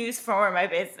can use for my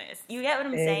business? You get what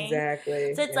I'm saying?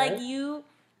 Exactly. So it's like Yep. you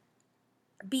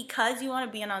because you want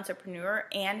to be an entrepreneur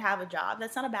and have a job,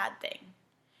 that's not a bad thing.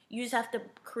 You just have to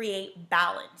create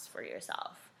balance for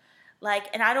yourself. Like,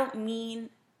 and I don't mean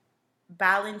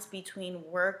balance between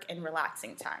work and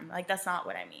relaxing time. Like, that's not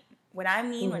what I mean. What I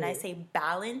mean when I Mm-hmm. say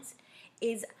balance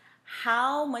is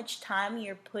how much time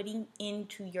you're putting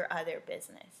into your other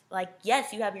business. Like,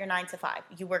 yes, you have your 9 to 5.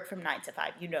 You work from 9 to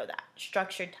 5. You know that.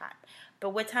 Structured time. But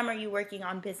what time are you working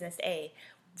on business A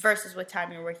versus what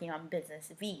time you're working on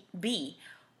business B?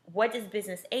 What does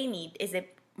business A need? Is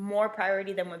it more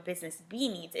priority than what business B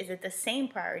needs? Is it the same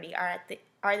priority? Are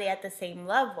they at the same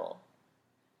level?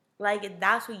 Like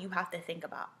that's what you have to think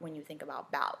about when you think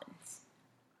about balance.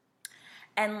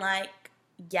 And like,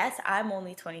 yes, I'm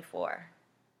only 24,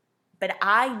 but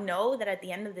I know that at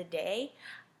the end of the day,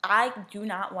 I do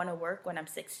not want to work when I'm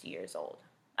 60 years old.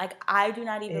 Like, I do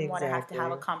not even want to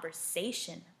have a Exactly.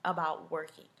 conversation about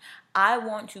working. I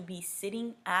want to be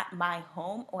sitting at my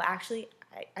home. Well, actually,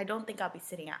 I don't think I'll be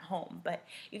sitting at home, but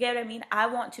you get what I mean? I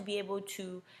want to be able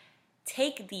to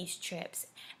take these trips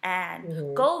and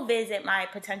Mm-hmm. go visit my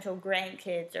potential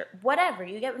grandkids or whatever.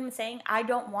 You get what I'm saying? I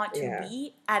don't want to Yeah.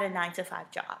 be at a 9 to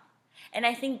 5 job. And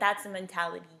I think that's the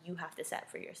mentality you have to set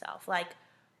for yourself. Like,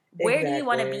 where do you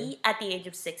want to Exactly. be at the age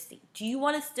of 60? Do you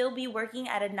want to still be working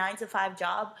at a 9 to 5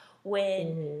 job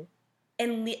when Mm-hmm.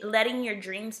 and letting your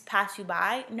dreams pass you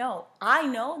by? No, I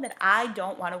know that I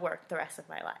don't want to work the rest of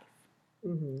my life.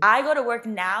 Mm-hmm. I go to work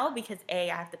now because A,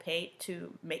 I have to pay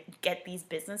to get these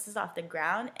businesses off the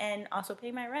ground and also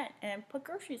pay my rent and put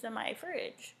groceries in my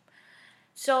fridge.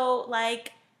 So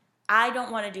like I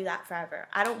don't want to do that forever.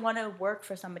 I don't want to work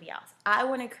for somebody else. I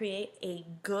want to create a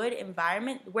good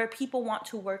environment where people want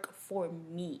to work for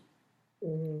me.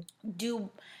 Mm-hmm.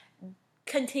 Do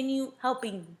continue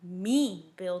helping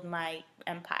me build my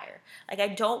empire. Like, I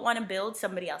don't want to build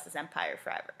somebody else's empire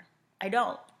forever. I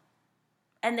don't.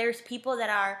 And there's people that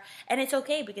are, and it's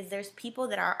okay because there's people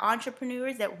that are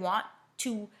entrepreneurs that want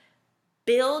to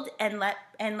build and let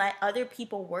other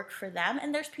people work for them,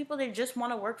 and there's people that just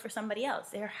want to work for somebody else.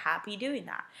 They're happy doing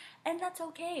that, and that's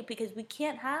okay because we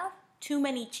can't have too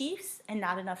many chiefs and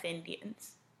not enough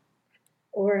Indians.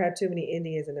 Or have too many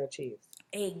Indians and no chiefs.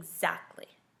 Exactly.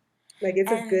 Like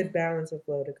it's a good And balance of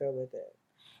flow to go with it.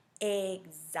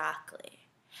 exactly.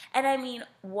 And I mean,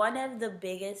 one of the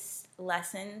biggest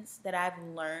lessons that I've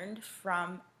learned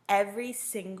from every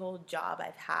single job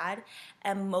I've had,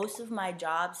 and most of my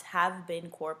jobs have been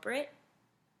corporate.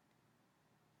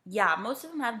 Yeah, most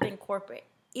of them have been corporate.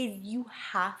 Is you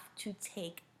have to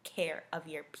take care of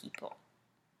your people.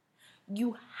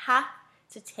 You have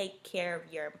to take care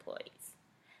of your employees.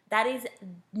 That is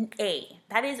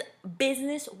that is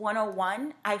business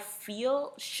 101. I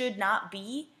feel should not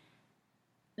be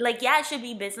like, yeah, it should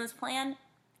be business plan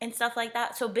and stuff like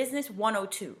that. So business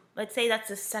 102. Let's say that's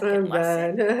the second I'm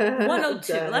lesson. done. I'm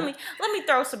 102. Let done. me let me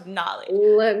throw some knowledge.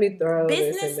 Let me throw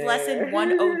this in Business lesson there.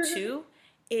 102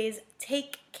 is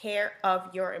take care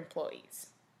of your employees.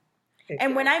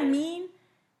 And when I Exactly. mean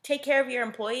take care of your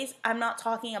employees, I'm not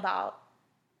talking about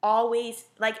always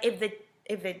like if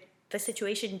the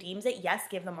situation deems it, yes,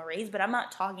 give them a raise, but I'm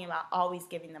not talking about always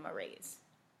giving them a raise.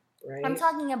 I'm Right?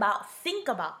 talking about think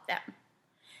about them.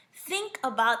 Think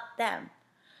about them.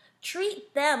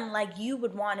 Treat them like you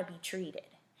would want to be treated.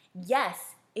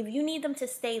 Yes, if you need them to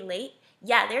stay late,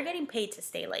 yeah, they're getting paid to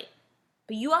stay late.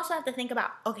 But you also have to think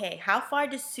about, okay, how far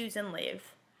does Susan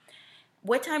live?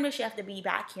 What time does she have to be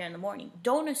back here in the morning?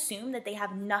 Don't assume that they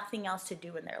have nothing else to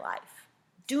do in their life.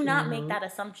 Do not make Mm-hmm. that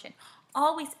assumption.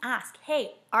 Always ask,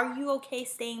 hey, are you okay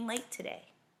staying late today?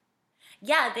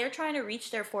 Yeah, they're trying to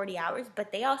reach their 40 hours,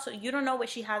 but they also, you don't know what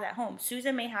she has at home.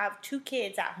 Susan may have two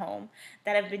kids at home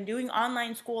that have been doing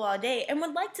online school all day and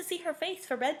would like to see her face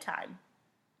for bedtime.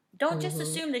 Don't just Mm-hmm.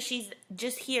 assume that she's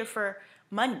just here for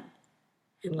money.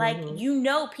 Like,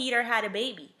 Mm-hmm. Peter had a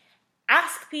baby.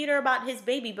 Ask Peter about his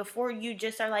baby before you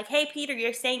just are like, hey, Peter,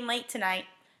 you're staying late tonight.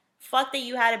 Fuck that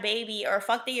you had a baby, or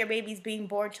fuck that your baby's being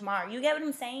born tomorrow. You get what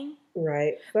I'm saying?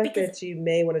 Right. Fuck Because that you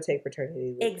may want to take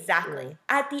paternity leave. exactly.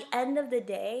 At the end of the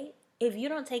day, if you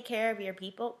don't take care of your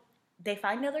people, they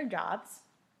find other jobs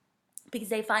because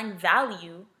they find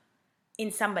value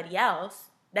in somebody else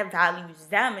that values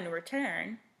them in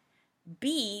return.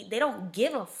 B, they don't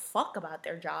give a fuck about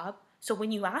their job. So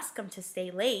when you ask them to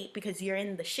stay late because you're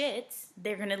in the shits,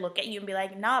 they're going to look at you and be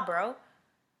like, nah, bro.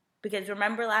 Because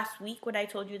remember last week when I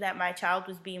told you that my child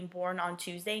was being born on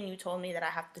Tuesday and you told me that I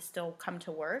have to still come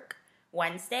to work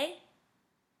Wednesday?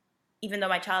 Even though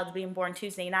my child's being born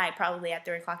Tuesday night, probably at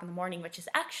 3 o'clock in the morning, which is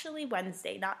actually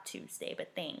Wednesday, not Tuesday,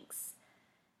 but thanks.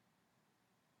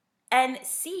 And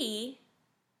C,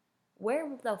 where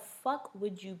the fuck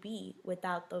would you be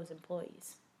without those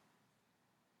employees?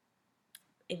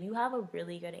 If you have a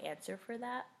really good answer for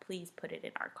that, please put it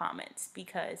in our comments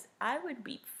because I would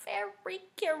be very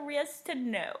curious to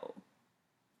know.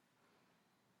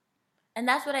 And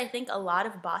that's what I think a lot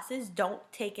of bosses don't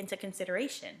take into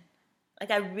consideration.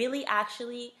 Like, I really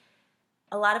actually,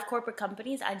 a lot of corporate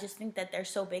companies, I just think that they're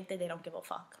so big that they don't give a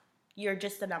fuck. You're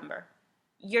just a number,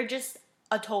 you're just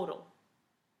a total.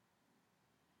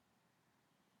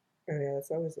 Oh yeah,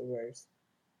 that's always the worst.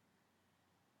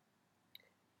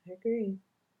 I agree.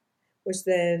 Which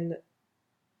then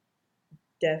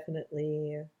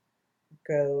definitely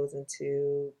goes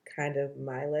into kind of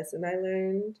my lesson I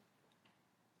learned,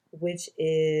 which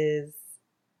is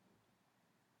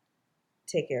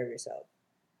take care of yourself.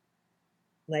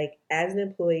 Like as an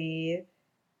employee,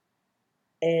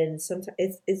 and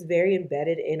sometimes it's very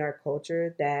embedded in our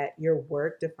culture that your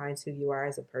work defines who you are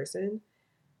as a person.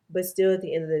 But still, at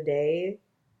the end of the day,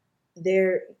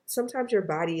 there sometimes your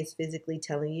body is physically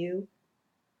telling you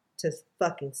to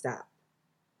fucking stop,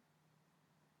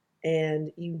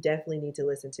 and you definitely need to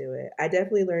listen to it. I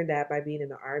definitely learned that by being in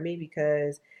the army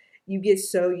because you get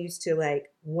so used to like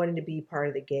wanting to be part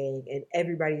of the gang and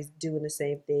everybody's doing the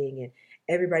same thing and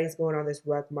everybody's going on this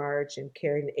ruck march and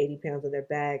carrying the 80 pounds on their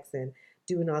backs and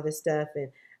doing all this stuff and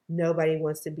nobody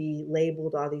wants to be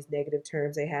labeled all these negative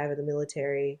terms they have in the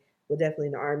military, well definitely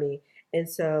in the army. And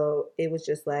so it was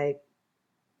just like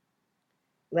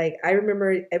I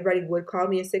remember everybody would call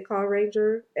me a sick call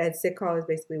ranger. And sick call is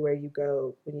basically where you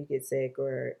go when you get sick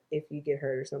or if you get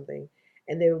hurt or something.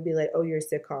 And they would be like, "Oh, you're a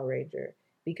sick call ranger."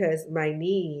 because my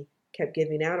knee kept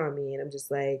giving out on me, and I'm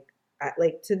just like,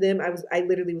 like to them, I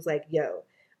literally was like, yo,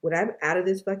 when I'm out of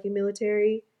this fucking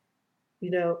military,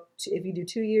 if you do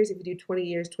 2 years, if you do 20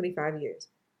 years, 25 years,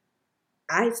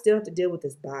 I still have to deal with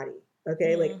this body.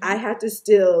 Okay. Like I Mm-hmm. have to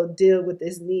still deal with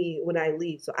this knee when I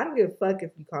leave. So I don't give a fuck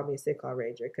if you call me a sick call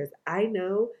ranger because I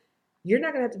know you're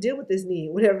not going to have to deal with this knee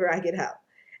whenever I get out.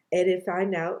 And to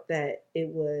find out that it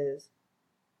was,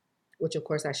 which of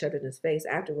course I shoved in his face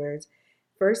afterwards.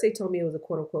 First, they told me it was a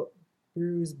quote unquote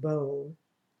bruised bone.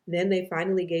 Then they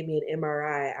finally gave me an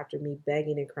MRI after me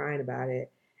begging and crying about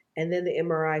it. And then the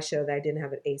MRI showed that I didn't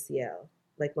have an ACL.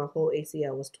 Like my whole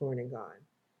ACL was torn and gone.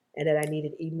 And that I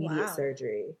needed immediate Wow.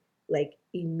 surgery. Like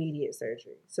immediate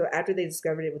surgery. So after they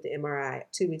discovered it with the MRI,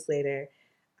 2 weeks later,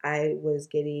 I was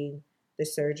getting the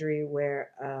surgery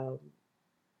where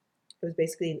it was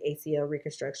basically an ACL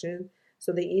reconstruction.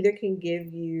 So they either can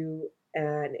give you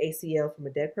an ACL from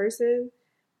a dead person,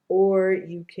 or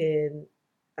you can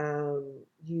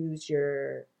use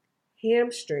your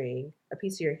hamstring, a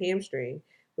piece of your hamstring,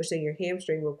 which then your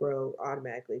hamstring will grow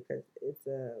automatically because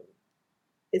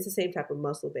it's the same type of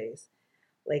muscle base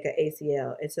like an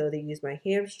ACL. And so they use my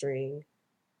hamstring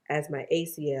as my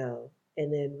ACL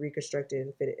and then reconstruct it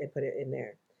and fit it and put it in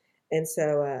there. And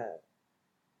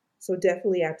so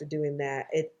definitely after doing that,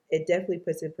 it definitely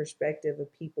puts in perspective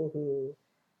of people who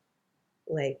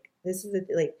like this is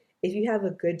like if you have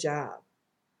a good job,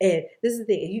 and this is the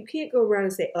thing, you can't go around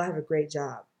and say, "Oh, I have a great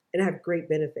job and I have great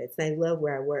benefits and I love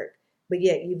where I work," but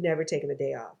yet you've never taken a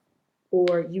day off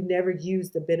or you've never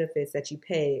used the benefits that you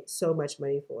pay so much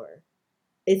money for.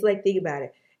 It's like think about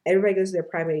it. Everybody goes to their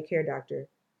primary care doctor.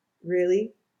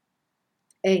 Really?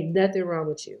 Ain't nothing wrong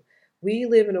with you. We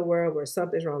live in a world where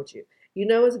something's wrong with you. You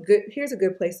know, it's good. Here's a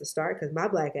good place to start because my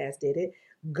black ass did it.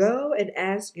 Go and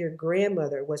ask your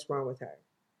grandmother what's wrong with her.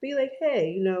 Be like,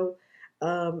 hey,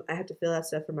 I have to fill out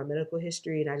stuff for my medical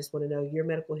history, and I just want to know your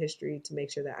medical history to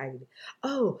make sure that I.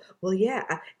 Oh, well,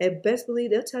 yeah, and best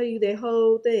believe they'll tell you their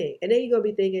whole thing, and then you're gonna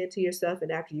be thinking to yourself,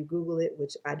 and after you Google it,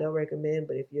 which I don't recommend,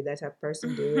 but if you're that type of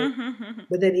person, do it.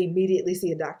 But then immediately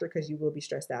see a doctor because you will be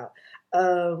stressed out.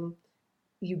 Um,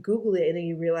 you Google it and then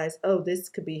you realize, oh, this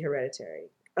could be hereditary.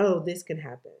 Oh, this can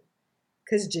happen.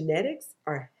 Because genetics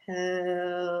are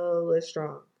hella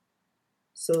strong.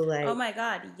 So, Oh like, my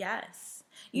God, yes.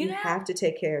 You you know, have to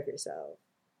take care of yourself.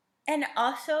 and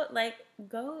also like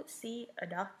go see a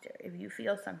doctor if you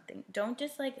feel something. Don't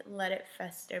just like let it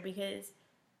fester because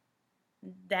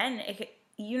then it could,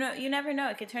 you never know,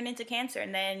 it could turn into cancer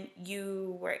and then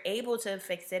you were able to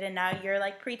fix it and now you're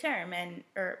like preterm and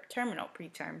or terminal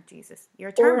preterm, Jesus.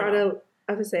 You're Or on terminal. a,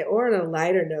 I would say, or on a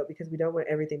lighter note, because we don't want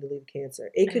everything to lead to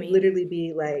cancer. It I could mean, literally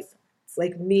be yes.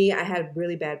 like me, I had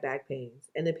really bad back pains.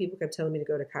 And then people kept telling me to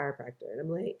go to chiropractor. And I'm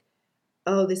like,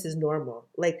 oh, this is normal.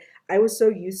 Like I was so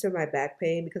used to my back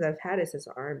pain because I've had it since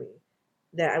the army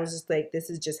that I was just like, this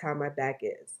is just how my back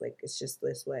is. Like it's just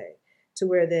this way. To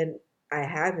where then I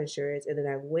have insurance and then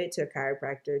I went to a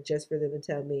chiropractor just for them to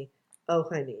tell me, oh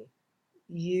honey,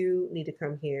 you need to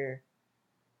come here.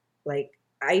 Like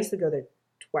I used to go there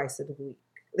twice a week.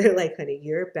 They're like, honey,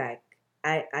 your back,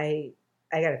 I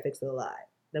gotta fix it a lot.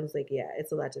 And I was like, yeah,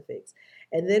 it's a lot to fix.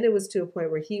 And then it was to a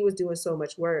point where he was doing so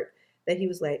much work that he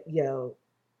was like, yo,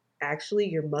 actually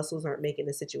your muscles aren't making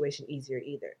the situation easier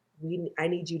either. I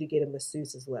need you to get a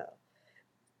masseuse as well.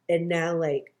 And now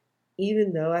like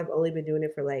even though I've only been doing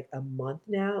it for like a month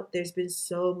now, there's been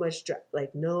so much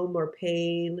like no more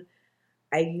pain.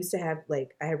 I used to have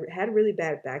like I had really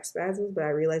bad back spasms, but I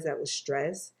realized that was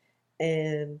stress,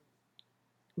 and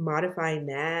modifying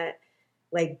that,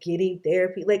 like getting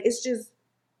therapy, like it's just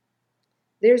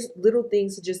there's little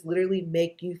things to just literally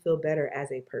make you feel better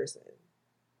as a person.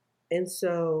 And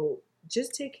so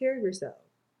just take care of yourself.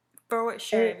 For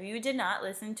sure, And if you did not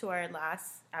listen to our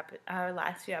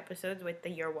last few episodes with the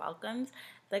You're Welcomes,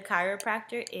 the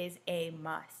chiropractor is a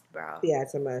must, bro. yeah,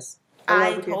 it's a must.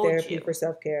 Along I with your told therapy you. for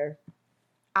self care.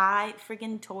 I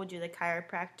freaking told you the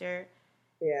chiropractor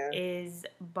Yeah, is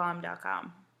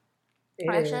bomb.com.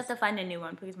 it I actually have is. to find a new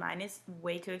one because mine is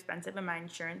way too expensive and my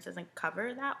insurance doesn't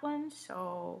cover that one.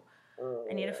 So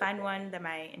I need to Oh, find okay. one that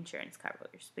my insurance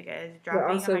covers because But dropping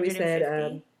also we said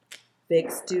 150.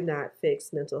 fix do not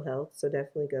fix mental health. So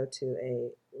definitely go to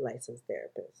a licensed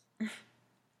therapist.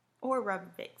 Or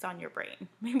rub Vicks on your brain.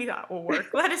 Maybe that will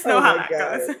work. Let us know Oh how my that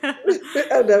god. goes.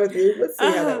 I'm done with you. Let's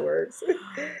see how that uh, works.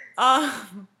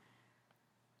 um,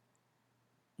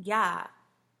 yeah.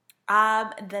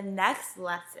 The next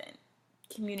lesson,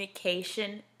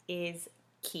 communication is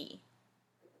key.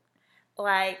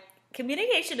 Like,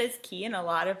 communication is key in a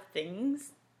lot of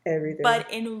things, Everything.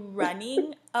 but in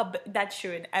running, that's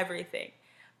true in everything.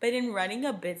 But in running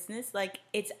a business, like,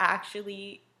 it's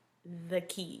actually the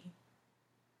key.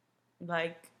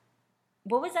 Like,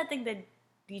 what was that thing that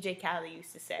DJ Khaled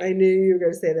used to I say? knew you were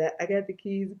gonna say that. I got the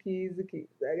keys, the keys, the keys.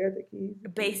 I got the keys,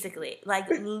 Basically, like,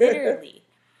 the keys. literally.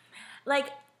 Like,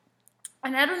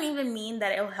 and I don't even mean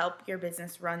that it'll help your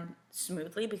business run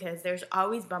smoothly because there's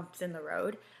always bumps in the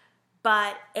road.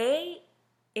 But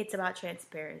it's about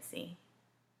transparency.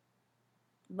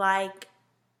 Like,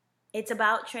 it's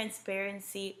about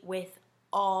transparency with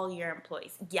all your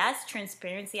employees. Yes,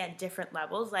 transparency at different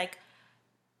levels. Like,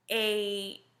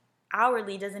 a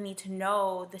hourly doesn't need to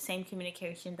know the same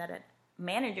communication that a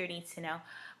manager needs to know.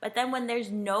 But then when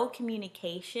there's no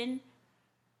communication,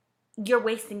 you're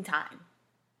wasting time.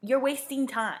 You're wasting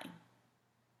time.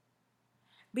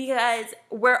 Because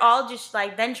we're all just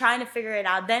like then trying to figure it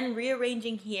out, then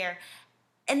rearranging here.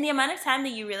 And the amount of time that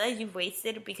you realize you've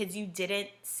wasted because you didn't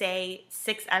say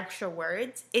 6 extra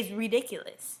words is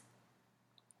ridiculous.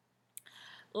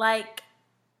 Like,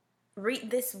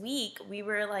 this week, we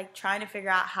were like trying to figure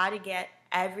out how to get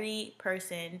every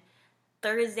person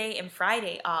Thursday and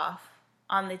Friday off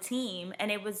on the team.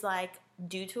 And it was like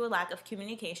due to a lack of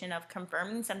communication, of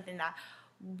confirming something that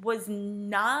was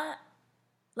not,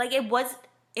 like, it was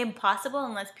impossible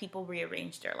unless people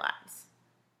rearranged their lives.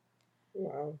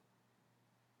 Wow.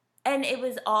 And it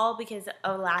was all because of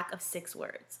a lack of 6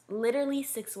 words. Literally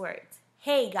 6 words.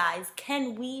 Hey guys,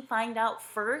 can we find out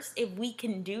first if we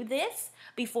can do this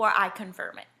before I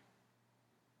confirm it?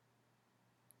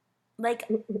 Like,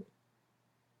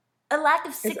 a lack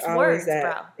of It's six always words,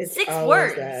 bro. that. It's Six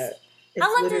always words. that. How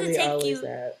It's long does it literally take always you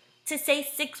that. to say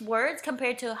 6 words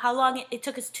compared to how long it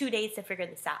took us 2 days to figure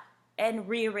this out and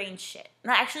rearrange shit?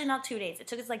 No, actually, not 2 days. It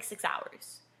took us like 6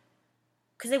 hours.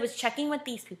 Because it was checking with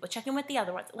these people, checking with the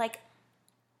other ones. Like,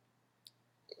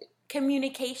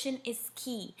 communication is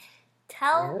key.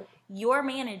 Tell Yep. your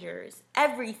managers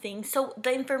everything so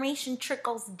the information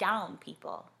trickles down,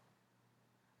 people.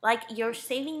 Like, you're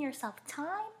saving yourself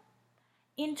time,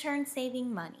 in turn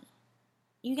saving money.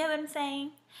 You get what I'm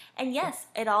saying? And yes,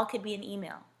 it all could be an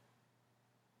email.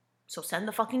 So send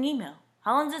the fucking email.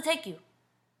 How long does it take you?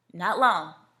 Not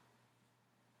long.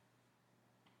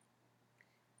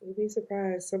 You'd be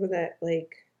surprised. Some of that,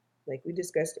 like we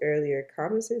discussed earlier,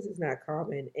 common sense is not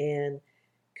common, and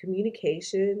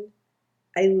communication.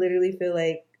 I literally feel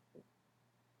like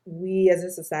we as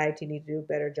a society need to do a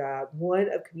better job.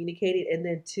 One of communicating, and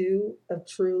then two of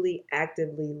truly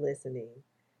actively listening.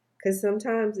 Because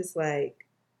sometimes it's like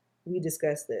we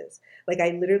discuss this. Like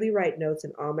I literally write notes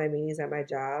in all my meetings at my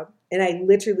job, and I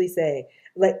literally say,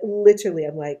 like literally,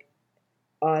 I'm like,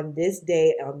 on this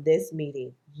day, on this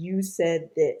meeting, you said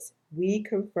this. We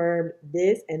confirmed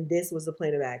this, and this was the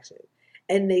plan of action.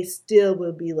 And they still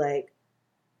will be like,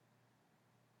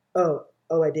 oh,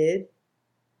 I did?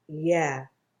 Yeah,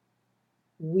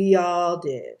 we all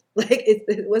did. Like,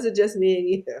 it wasn't just me and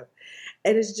you.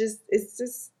 And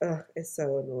it's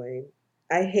so annoying.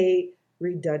 I hate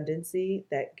redundancy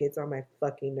that gets on my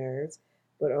fucking nerves.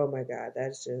 But oh my God,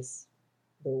 that's just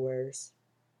the worst.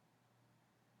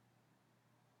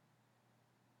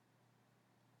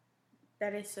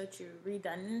 That is so true.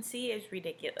 Redundancy is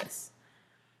ridiculous.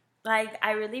 Like,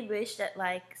 I really wish that,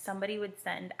 like, somebody would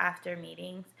send after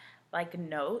meetings, like,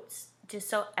 notes, just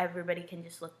so everybody can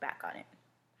just look back on it.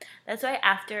 That's why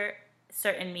after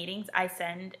certain meetings, I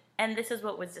send, and this is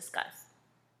what was discussed.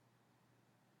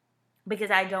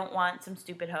 Because I don't want some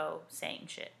stupid hoe saying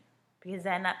shit. Because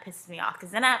then that pisses me off.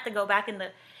 Because then I have to go back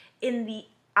in the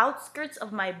outskirts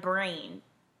of my brain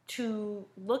to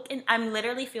look in. I'm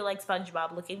literally feel like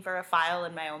SpongeBob looking for a file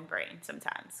in my own brain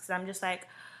sometimes. Because I'm just like,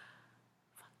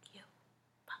 fuck you,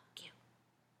 fuck you,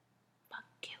 fuck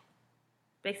you.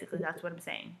 Basically, that's what I'm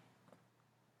saying.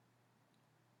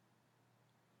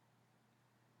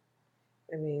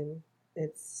 I mean,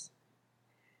 it's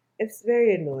it's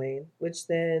very annoying, which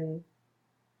then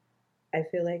I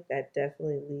feel like that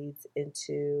definitely leads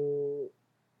into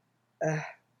uh,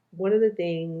 one of the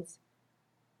things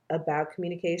about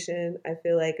communication. I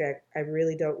feel like I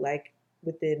really don't like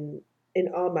within in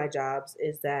all my jobs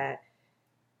is that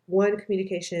one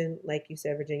communication, like you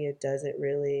said, Virginia, doesn't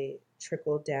really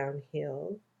trickle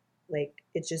downhill. Like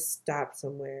it just stops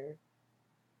somewhere.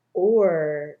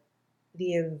 Or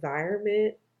the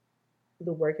environment,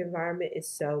 the work environment is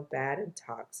so bad and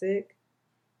toxic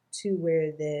to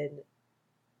where then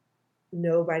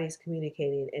nobody's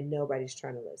communicating and nobody's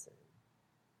trying to listen.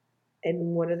 And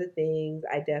one of the things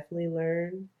I definitely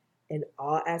learned in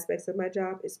all aspects of my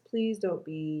job is please don't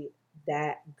be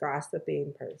that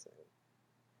gossiping person.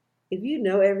 If you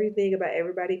know everything about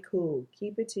everybody, cool.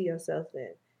 Keep it to yourself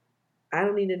then. I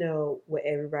don't need to know what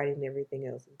everybody and everything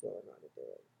else is going on and doing.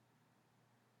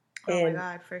 Oh my And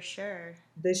God, for sure.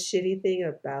 the shitty thing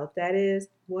about that is,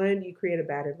 one, you create a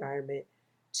bad environment.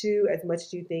 Two, as much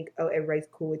as you think, oh, everybody's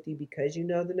cool with you because you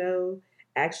know the no,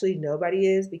 actually nobody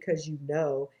is because you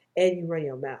know and you run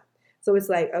your mouth. So it's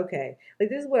like, okay, like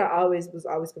this is what I always was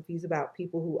always confused about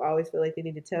people who always feel like they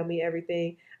need to tell me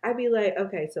everything. I'd be like,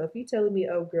 okay, so if you telling me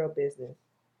oh girl business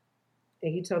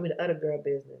and you tell me the other girl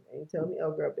business and you tell me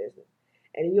oh girl business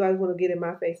and you always want to get in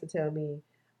my face and tell me,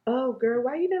 oh girl,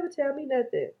 why you never tell me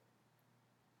nothing?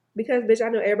 Because bitch, I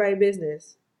know everybody's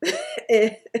business.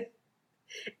 and,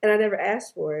 and I never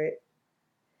asked for it.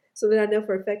 So then I know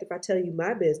for a fact if I tell you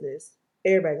my business,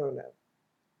 everybody gonna know.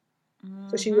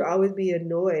 So she would Mm-hmm. always be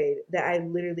annoyed that I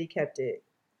literally kept it,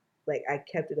 like I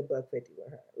kept it a buck 50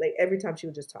 with her. Like every time she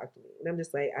would just talk to me, and I'm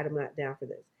just like, I'm not down for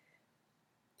this.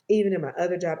 Even in my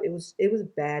other job, it was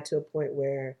bad to a point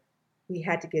where we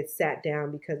had to get sat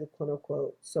down because of quote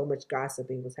unquote so much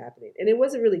gossiping was happening, and it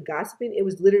wasn't really gossiping. It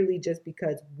was literally just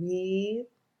because we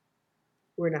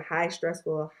were in a high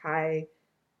stressful, high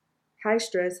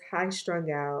stress, high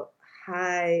strung out,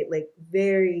 high, like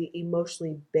very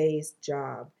emotionally based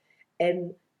job.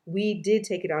 And we did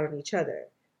take it out on each other,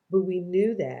 but we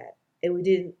knew that and we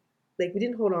didn't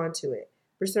hold on to it.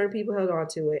 For certain people held on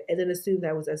to it and then assumed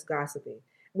that was us gossiping.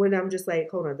 When I'm just like,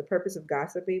 hold on, the purpose of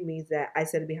gossiping means that I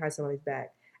said it behind somebody's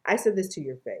back. I said this to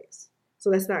your face. So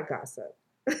that's not gossip.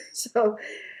 so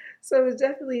so it's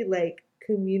definitely like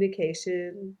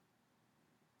communication.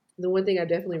 The one thing I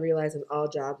definitely realized in all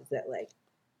jobs is that like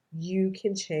you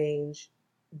can change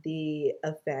the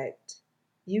effect.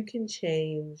 You can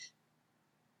change.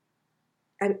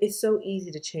 I mean, it's so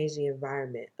easy to change the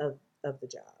environment of the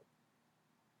job.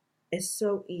 It's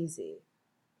so easy.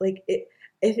 Like it,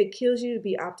 if it kills you to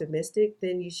be optimistic,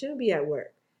 then you shouldn't be at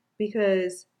work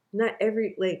because not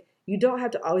every like you don't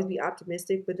have to always be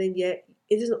optimistic, but then yet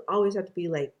it doesn't always have to be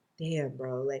like, damn,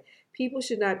 bro. Like people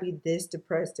should not be this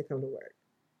depressed to come to work.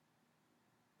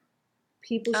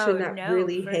 People should Oh not no,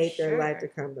 really for hate their life to sure.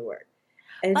 come to work.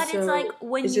 And But it's like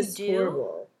so it's just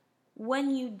horrible.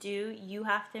 when you do, you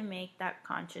have to make that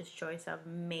conscious choice of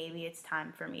maybe it's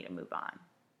time for me to move on.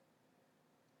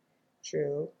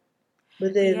 True.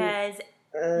 But then, Because,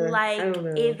 I like, don't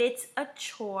if know. it's a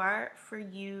chore for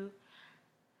you,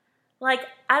 like,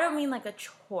 I don't mean like a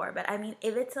chore, but I mean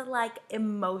if it's a like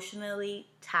emotionally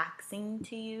taxing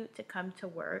to you to come to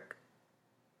work,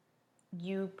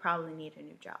 you probably need a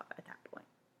new job at that point.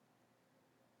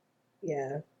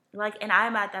 Yeah. Like, and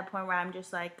I'm at that point where I'm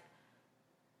just like,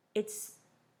 it's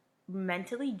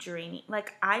mentally draining.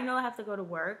 Like, I know I have to go to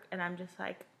work, and I'm just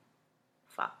like,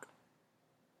 fuck.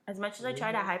 As much as I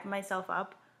try to Hmm. hype myself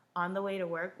up on the way to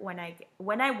work, when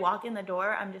I walk in the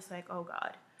door, I'm just like, oh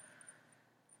god,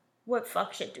 what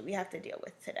fuck shit do we have to deal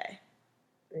with today?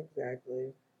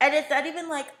 Exactly. And it's not even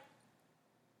like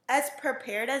as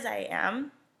prepared as I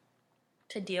am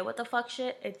to deal with the fuck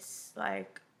shit. It's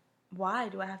like, why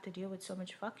do I have to deal with so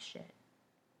much fuck shit?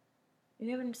 You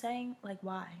know what I'm saying? Like,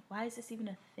 why? Why is this even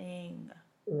a thing?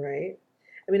 Right.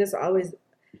 I mean, that's always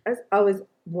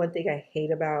one thing I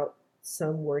hate about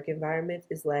some work environments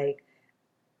is like,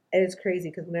 and it's crazy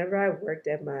because whenever I worked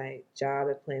at my job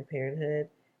at Planned Parenthood,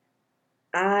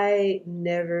 I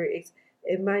never,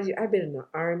 and mind you, I've been in the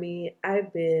army.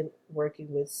 I've been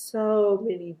working with so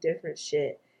many different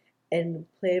shit, and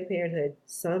Planned Parenthood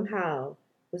somehow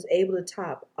was able to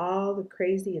top all the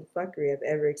crazy and fuckery I've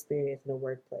ever experienced in a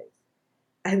workplace.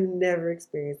 I've never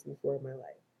experienced before in my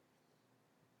life.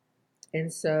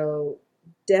 And so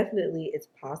definitely it's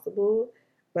possible,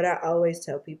 but I always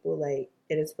tell people like,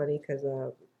 and it's funny because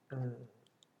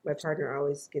my partner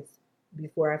always gets,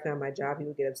 before I found my job, he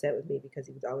would get upset with me because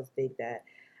he would always think that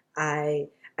I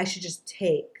I should just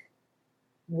take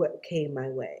what came my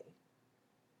way.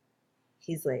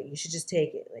 He's like, you should just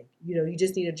take it. Like, you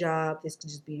just need a job. This could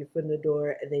just be your foot in the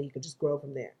door, and then you could just grow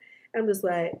from there. And I'm just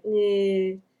like,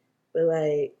 but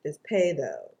like, this pay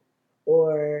though,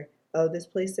 or oh, this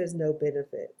place has no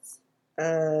benefits.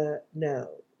 No,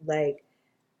 like,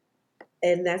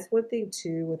 and that's one thing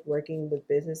too with working with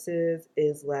businesses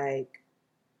is like,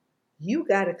 you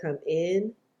got to come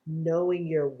in knowing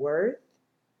your worth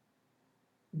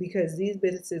because these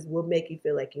businesses will make you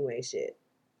feel like you ain't shit,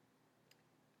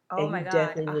 Oh and my you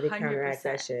god, definitely a need to hundred counteract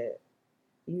that percent. shit.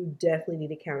 You definitely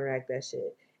need to counteract that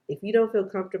shit. If you don't feel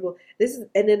comfortable, this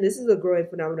is a growing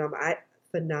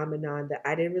phenomenon that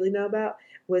I didn't really know about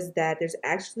was that there's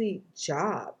actually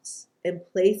jobs and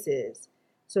places.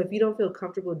 So if you don't feel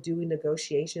comfortable doing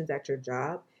negotiations at your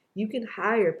job, you can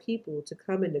hire people to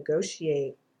come and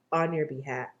negotiate on your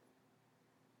behalf.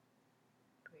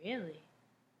 Really?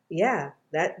 Yeah,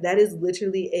 that is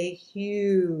literally a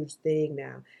huge thing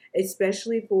now,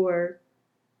 especially for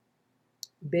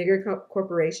bigger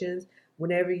corporations.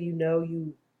 Whenever you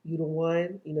the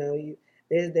one, you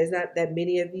there's not that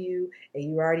many of you, and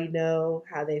you already know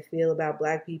how they feel about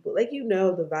black people. Like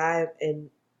the vibe and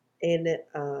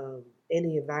in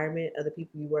the environment of the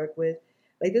people you work with.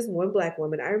 Like this one black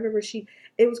woman, I remember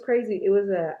it was crazy. It was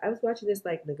I was watching this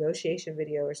like negotiation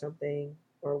video or something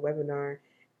or a webinar,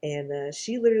 and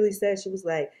she literally said she was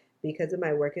like, because of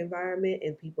my work environment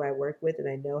and people I work with, and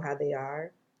I know how they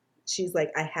are. She's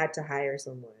like, I had to hire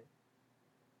someone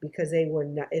because they were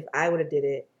not. If I would have did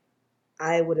it,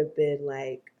 I would have been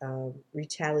like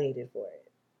retaliated for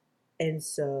it. And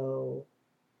so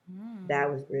that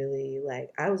Mm. was really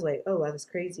like, I was like, oh, wow, that's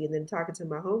crazy. And then talking to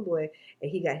my homeboy,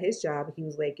 and he got his job, he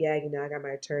was like, yeah, I got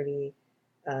my attorney.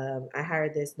 I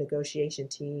hired this negotiation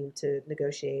team to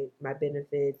negotiate my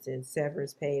benefits and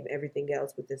severance pay and everything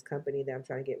else with this company that I'm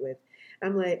trying to get with.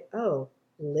 I'm like, oh,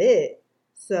 lit.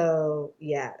 So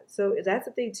yeah, so that's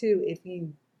the thing too. If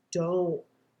you don't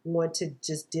want to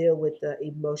just deal with the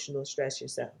emotional stress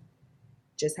yourself,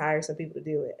 just hire some people to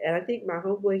do it. And I think my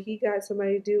homeboy, he got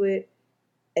somebody to do it,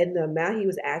 and the amount he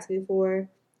was asking for,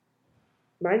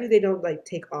 mind you, they don't like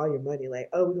take all your money. Like,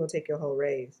 oh, we're gonna take your whole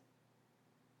raise.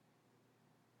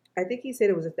 I think he said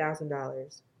it was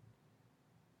 $1,000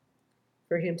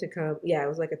 for him to come. Yeah, it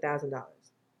was like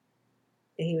 $1,000,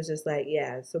 and he was just like,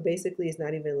 yeah. So basically, it's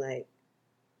not even like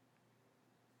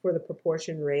for the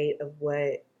proportion rate of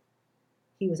what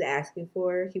he was asking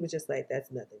for. He was just like,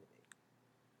 that's nothing to me.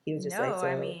 He was just like, No,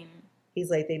 I so mean, he's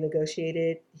like, they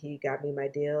negotiated. He got me my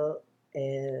deal,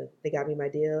 and they got me my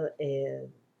deal, and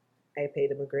I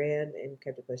paid him $1,000 and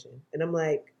kept it pushing. And I'm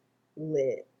like,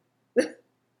 lit.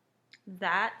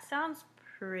 that sounds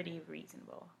pretty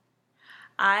reasonable.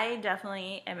 I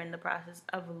definitely am in the process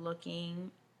of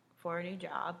looking for a new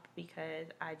job because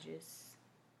I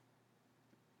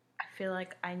feel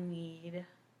like I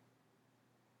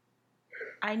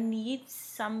need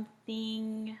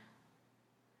something.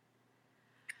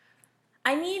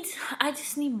 I need I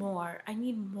just need more. I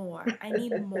need more. I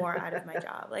need more out of my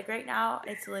job. Like right now,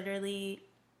 it's literally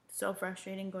so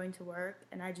frustrating going to work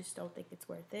and I just don't think it's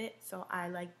worth it. So I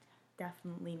like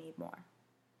definitely need more.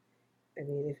 I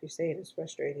mean, if you're saying it's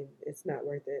frustrating, it's not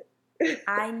worth it.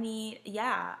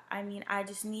 I mean, I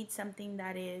just need something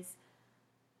that is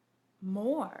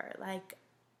more. Like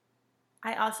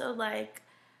I also like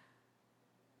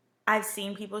I've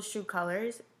seen people's true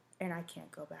colors and I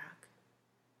can't go back.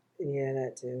 Yeah,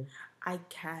 that too. I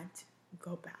can't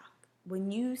go back.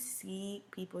 When you see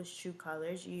people's true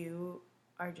colors, you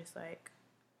are just like,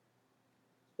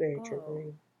 It's very oh.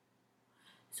 triggering.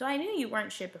 So I knew you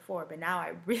weren't shit before, but now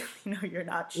I really know you're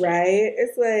not shit. Right?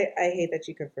 It's like, I hate that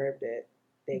you confirmed it.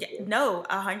 Thank Yeah, you. no,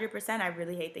 100%. I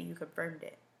really hate that you confirmed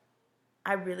it.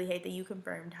 I really hate that you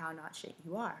confirmed how not shit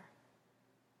you are.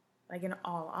 Like in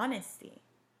all honesty.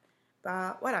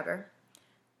 But whatever.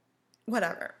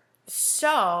 Whatever.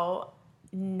 So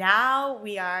now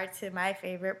we are to my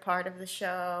favorite part of the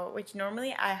show, which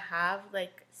normally I have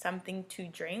like something to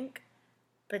drink.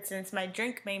 But since my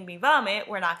drink made me vomit,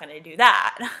 we're not going to do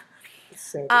that. It's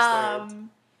so disturbed.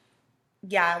 um,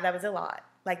 yeah, that was a lot.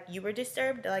 Like you were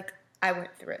disturbed, like I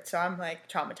went through it. So I'm like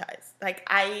traumatized. Like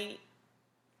I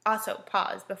also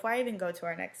pause before I even go to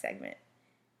our next segment.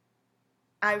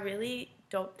 I really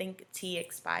don't think tea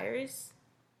expires.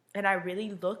 And I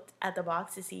really looked at the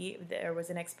box to see if there was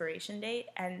an expiration date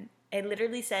and it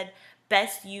literally said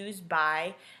best used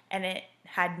by and it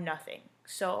had nothing.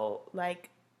 So like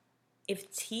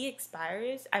if tea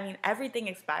expires, I mean everything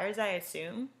expires I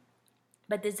assume,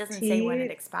 but this doesn't say when it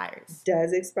Tea expires.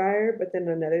 does expire, but then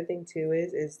another thing too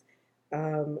is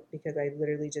because I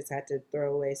literally just had to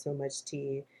throw away so much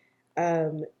tea.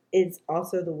 Um, it's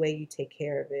also the way you take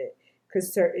care of it.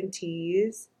 Because certain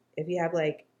teas, if you have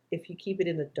like, if you keep it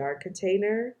in a dark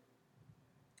container,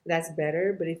 that's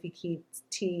better. But if you keep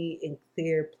tea in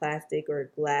clear plastic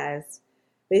or glass,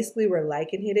 basically where light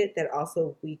can hit it, that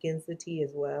also weakens the tea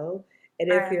as well.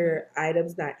 And if Um your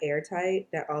item's not airtight,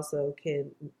 that also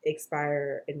can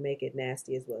expire and make it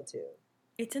nasty as well too.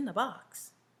 it's in the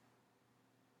box.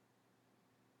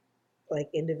 Like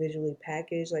individually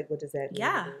packaged, like what does that mean?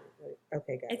 Yeah. Like,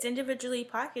 okay, got It's it. individually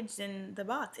packaged in the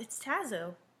box. It's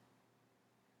Tazo.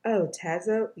 Oh,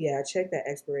 Tazo? Yeah, check that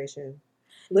expiration.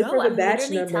 Look No, for the batch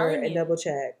number and double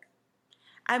check.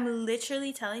 I'm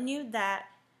literally telling you that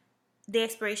the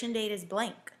expiration date is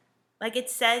blank. Like it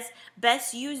says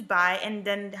best used by and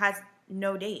then has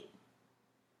no date.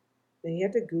 Then you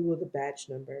have to Google the batch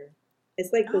number.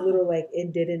 It's like the little Oh. like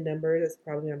indented number that's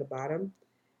probably on the bottom.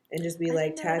 and just be I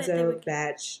like didn't know that they Tazo would.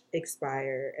 batch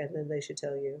expire, and then they should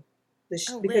tell you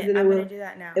Oh, because lit! then I'm gonna do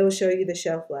that it now. will show you the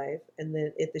shelf life, and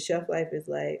then if the shelf life is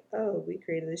like, oh, we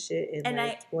created this shit in And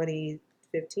like I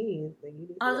 2015, then you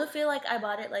need to also go. feel like I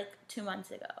bought it like 2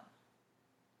 months ago.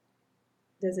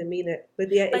 Doesn't mean that,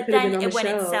 but yeah, it But could have been then on the when it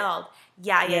shelf. sold,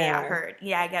 yeah, yeah, yeah, Yeah, heard.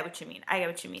 Yeah, I get what you mean. I get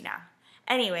what you mean now.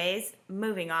 Anyways,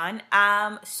 moving on.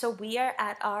 So we are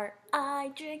at our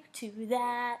I drink to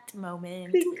that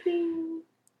moment cling cling.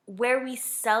 where we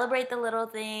celebrate the little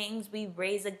things. We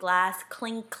raise a glass,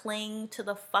 cling cling to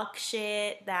the fuck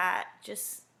shit that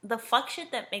just the fuck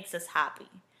shit that makes us happy.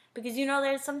 Because you know,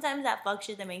 there's sometimes that fuck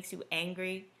shit that makes you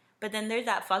angry, but then there's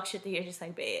that fuck shit that you're just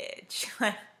like, bitch,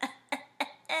 like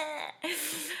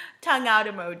tongue out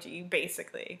emoji,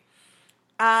 basically.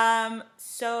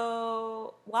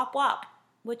 So wop wop,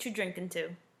 what you drinking to?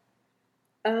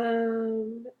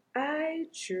 Um, I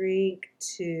drink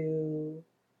to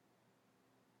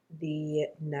the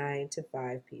 9 to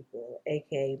 5 people,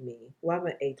 aka me. Well, I'm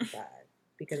an 8 to 5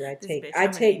 because This bitch, I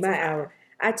I'm an take eight to my five. hour.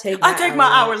 I take I my take my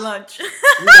hour hour lunch. lunch. Yo,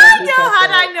 You got me fucked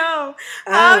how'd I up. know?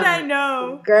 How'd I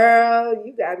know? Girl,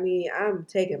 you got me. I'm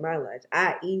taking my lunch.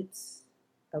 I eat.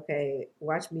 Okay,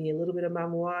 watch me a little bit of my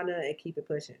Moana and keep it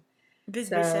pushing. This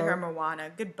bitch said her So,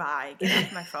 Moana. Goodbye. Get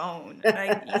off my phone.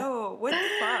 Like, yo, what the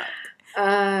fuck?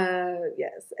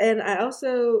 yes, and I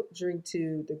also drink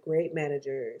to the great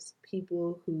managers,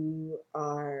 people who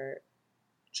are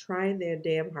trying their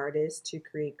damn hardest to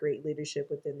create great leadership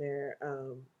within their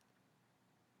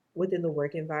within the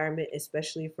work environment,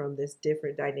 especially from this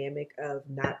different dynamic of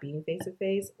not being face to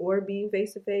face or being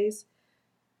face to face.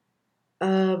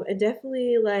 And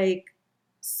definitely like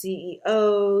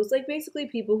CEOs, like basically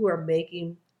people who are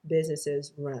making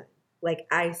businesses run. Like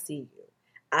I see you.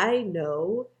 I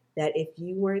know that if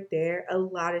you weren't there, a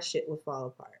lot of shit would fall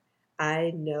apart.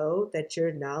 I know that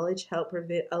your knowledge helped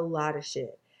prevent a lot of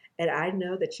shit. And I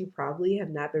know that you probably have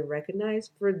not been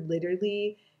recognized for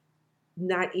literally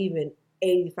not even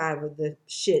 85 of the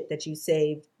shit that you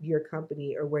saved your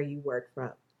company or where you work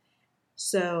from.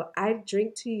 So I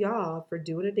drink to y'all for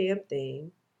doing a damn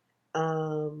thing,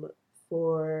 um,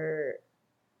 for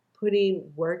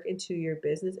putting work into your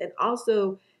business and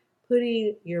also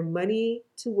putting your money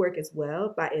to work as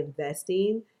well by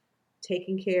investing,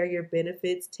 taking care of your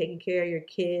benefits, taking care of your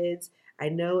kids. I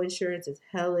know insurance is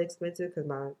hella expensive because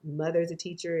my mother's a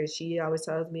teacher and she always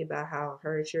tells me about how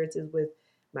her insurance is with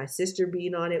my sister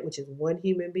being on it, which is one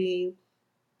human being.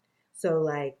 So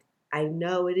like I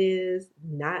know it is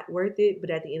not worth it, but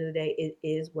at the end of the day, it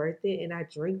is worth it. And I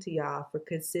drink to y'all for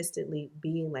consistently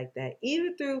being like that.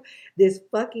 Even through this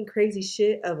fucking crazy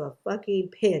shit of a fucking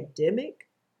pandemic,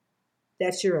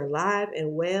 that you're alive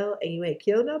and well and you ain't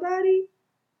killed nobody.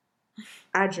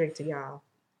 I drink to y'all.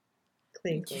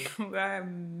 Clean, clean. You are a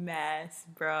mess,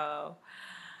 bro.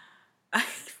 I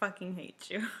fucking hate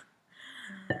you.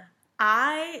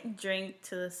 I drink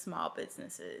to the small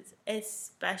businesses,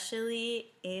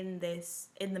 especially in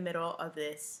the middle of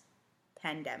this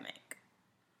pandemic.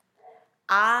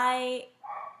 I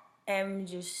am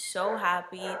just so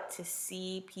happy to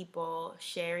see people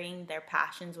sharing their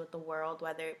passions with the world,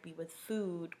 whether it be with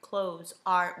food, clothes,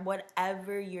 art,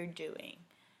 whatever you're doing.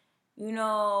 You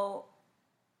know,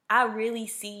 I really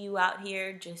see you out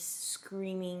here just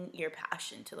screaming your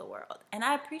passion to the world, and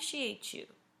I appreciate you.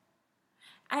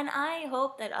 And I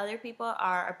hope that other people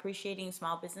are appreciating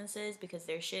small businesses because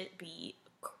their shit be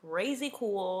crazy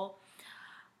cool.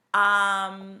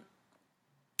 Um,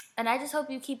 and I just hope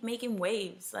you keep making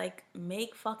waves, like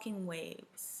make fucking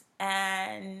waves.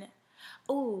 And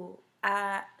ooh,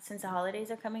 since the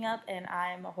holidays are coming up, and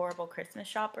I'm a horrible Christmas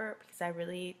shopper because I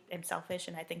really am selfish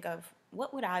and I think of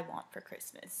what would I want for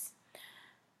Christmas.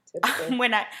 Typical.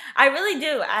 when I really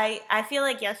do. I feel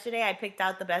like yesterday I picked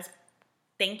out the best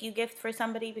thank you gift for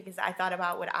somebody because I thought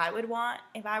about what I would want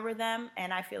if I were them,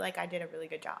 and I feel like I did a really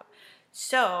good job.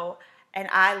 So, and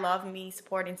I love me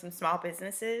supporting some small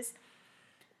businesses.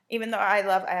 Even though I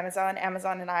love Amazon,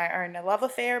 Amazon and I are in a love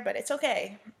affair, but it's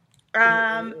okay. So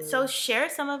Mm-mm-mm. share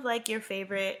some of like your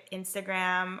favorite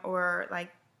Instagram or like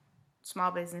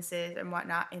small businesses and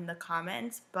whatnot in the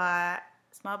comments. But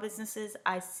small businesses,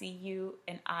 I see you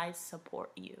and I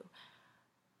support you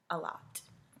a lot.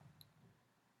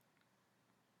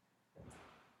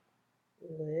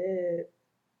 Lit.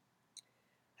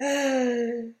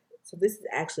 So this is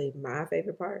actually my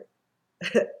favorite part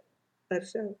of the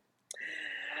show.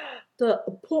 The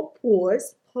pop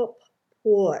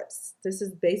ports. This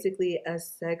is basically a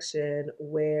section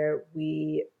where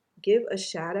we give a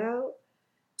shout out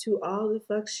to all the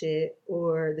fuck shit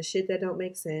or the shit that don't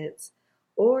make sense.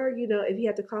 Or, if you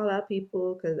have to call out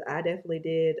people, because I definitely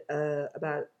did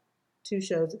about 2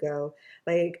 shows ago.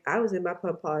 Like I was in my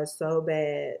pump pause so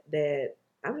bad that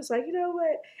I'm just like, you know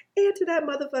what? And to that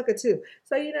motherfucker too.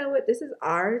 So you know what? This is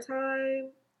our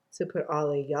time to put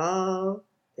all of y'all,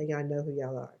 and y'all know who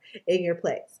y'all are, in your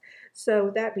place. So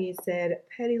with that being said,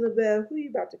 Petty LaBelle, who you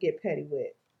about to get petty with?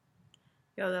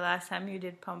 Yo, the last time you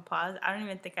did pump pause, I don't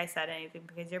even think I said anything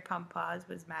because your pump pause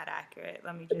was mad accurate.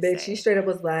 Let me just Bitch, she say. straight up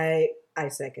was like, I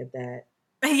second that.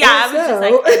 Yeah, And I was just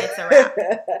like, so, and it's a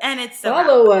wrap. And it's a wrap.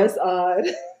 follow us on.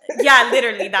 Yeah,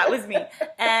 literally, that was me.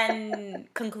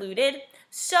 And concluded.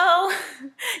 So,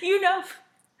 you know,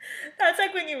 that's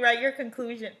like when you write your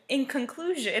conclusion. In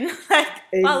conclusion, like,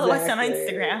 follow us on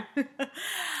Exactly. Instagram.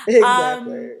 um,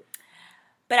 Exactly.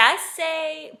 but I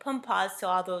say pump pause to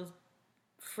all those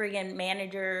friggin'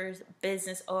 managers,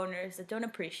 business owners that don't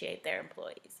appreciate their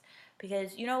employees.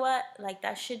 Because you know what? Like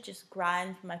that shit just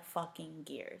grinds my fucking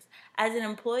gears. As an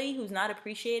employee who's not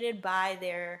appreciated by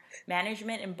their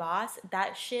management and boss,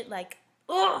 that shit like,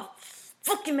 ugh,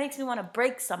 fucking makes me want to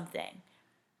break something.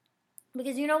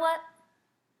 Because you know what?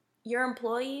 Your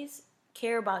employees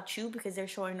care about you because they're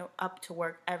showing up to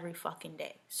work every fucking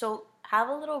day. So have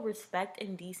a little respect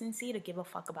and decency to give a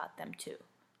fuck about them too.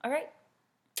 All right?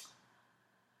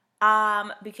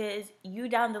 Because you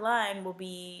down the line will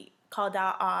be called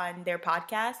out on their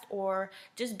podcast or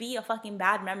just be a fucking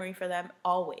bad memory for them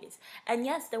always. And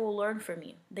yes, they will learn from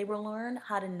you. They will learn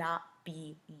how to not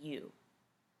be you.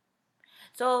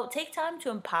 So take time to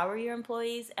empower your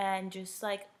employees and just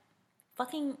like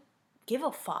fucking give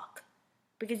a fuck.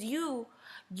 Because you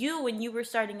when you were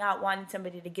starting out wanted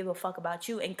somebody to give a fuck about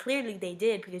you, and clearly they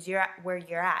did because you're at where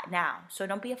you're at now. So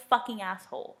don't be a fucking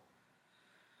asshole.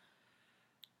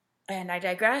 And I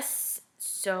digress.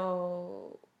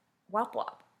 So, wop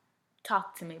wop.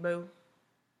 Talk to me, boo.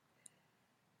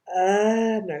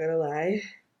 I'm not gonna lie.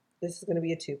 This is gonna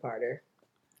be a two-parter.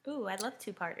 Ooh, I love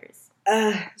two parters.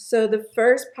 So the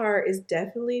first part is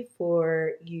definitely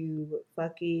for you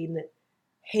fucking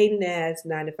hating ass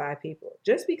 9 to 5 people.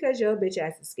 Just because your bitch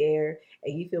ass is scared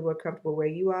and you feel more comfortable where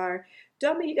you are,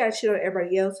 don't mean you gotta shit on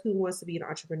everybody else who wants to be an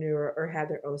entrepreneur or have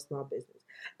their own small business.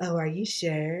 Oh, are you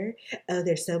sure? Oh,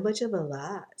 there's so much of a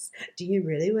loss. Do you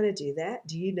really want to do that?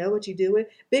 Do you know what you're doing?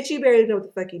 Bitch, you barely know what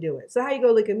the fuck you're doing. So how you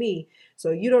gonna look at me? So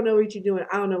you don't know what you're doing.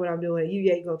 I don't know what I'm doing.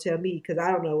 You ain't gonna tell me because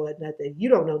I don't know what nothing. You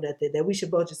don't know nothing. That we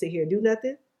should both just sit here and do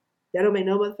nothing. That don't make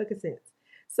no motherfucking sense.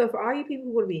 So for all you people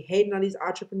who want to be hating on these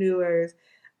entrepreneurs,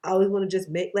 I always want to just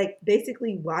make like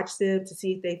basically watch them to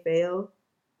see if they fail.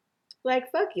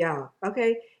 Like fuck y'all,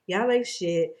 okay? Y'all ain't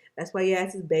shit. That's why your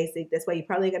ass is basic. That's why you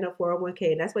probably ain't got no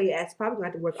 401k. And that's why your ass is probably gonna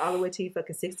have to work all the way till you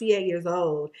fucking 68 years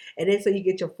old. And then so you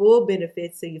get your full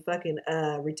benefits to your fucking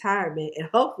retirement. And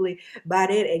hopefully by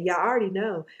then, and y'all already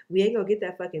know, we ain't gonna get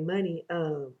that fucking money.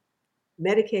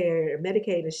 Medicare or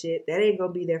Medicaid and shit, that ain't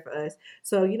gonna be there for us.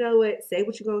 So you know what? Say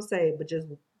what you're gonna say, but just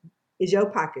is your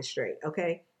pocket straight,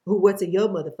 okay? What's in your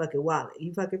motherfucking wallet?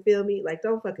 You fucking feel me? Like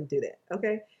don't fucking do that,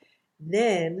 okay?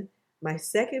 Then my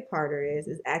second parter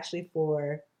is actually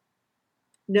for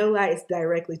no lie, it's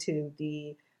directly to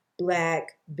the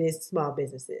black small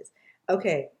businesses.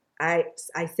 Okay, I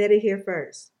said it here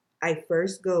first. I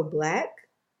first go black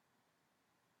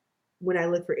when I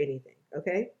look for anything.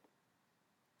 Okay,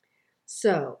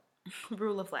 so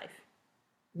Rule of life.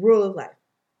 rule of life.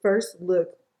 First look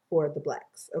for the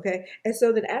blacks. Okay, and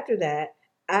so then after that,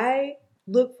 I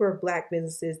look for black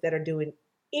businesses that are doing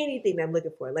anything that I'm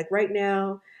looking for. Like right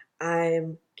now,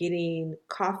 I'm getting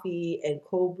coffee and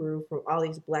cold brew from all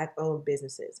these black owned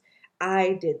businesses.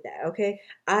 I did that, okay?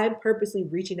 I'm purposely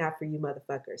reaching out for you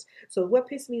motherfuckers. So what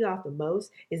pissed me off the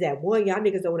most is that one, y'all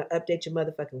niggas don't want to update your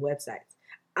motherfucking websites.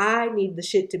 I need the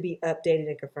shit to be updated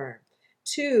and confirmed.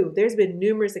 Two, there's been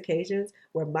numerous occasions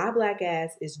where my black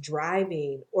ass is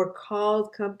driving or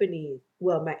called companies.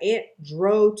 Well, my aunt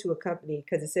drove to a company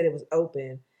because it said it was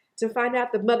open to find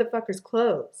out the motherfucker's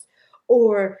closed.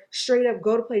 Or straight up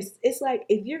go to places. It's like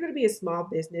if you're gonna be a small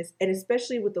business, and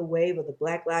especially with the wave of the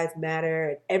Black Lives Matter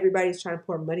and everybody's trying to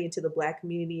pour money into the black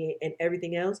community and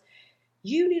everything else,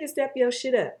 you need to step your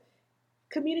shit up.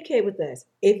 Communicate with us.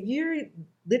 If you're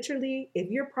literally, if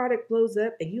your product blows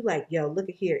up and you like, yo, look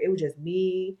at here, it was just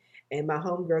me and my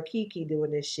homegirl Kiki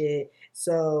doing this shit.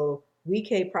 So we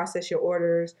can't process your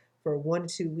orders for 1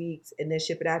 to 2 weeks and then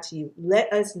ship it out to you.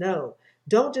 Let us know.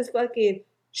 Don't just fucking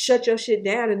shut your shit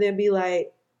down and then be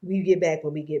like, we get back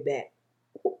when we get back.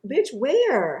 Bitch,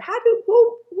 where? How do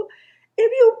who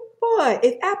if you boy,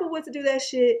 if Apple was to do that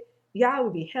shit, y'all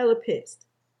would be hella pissed.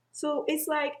 So it's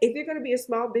like if you're gonna be a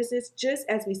small business, just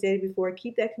as we said before,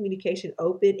 keep that communication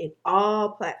open in all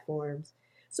platforms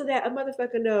so that a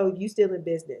motherfucker know you still in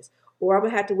business. or I'm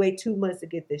gonna have to wait 2 months to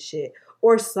get this shit,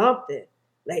 or something.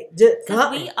 Like just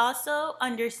Because we something, also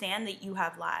understand that you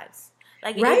have lives.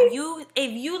 Like right?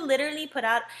 if you literally put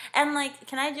out, and like,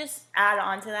 can I just add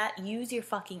on to that? Use your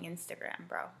fucking Instagram,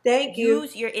 bro. Thank you.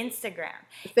 Use your Instagram.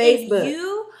 If Facebook,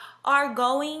 you are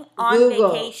going on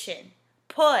Google, vacation,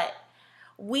 put,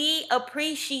 we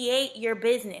appreciate your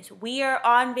business. We are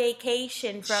on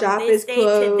vacation from shop this is day to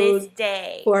this closed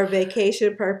day. for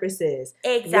vacation purposes.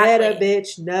 Let a Exactly.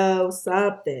 bitch know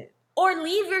something. Or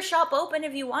leave your shop open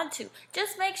if you want to.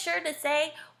 Just make sure to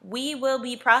say, we will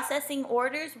be processing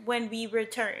orders when we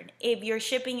return. If your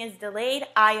shipping is delayed,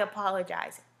 I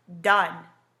apologize. Done.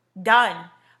 Done.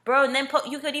 Bro, and then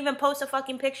you could even post a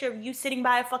fucking picture of you sitting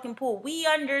by a fucking pool. We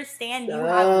understand you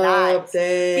have lives.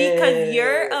 Because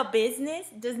you're Something. a business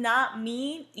does not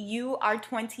mean you are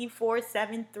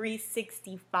 24/7,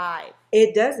 365.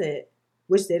 It doesn't.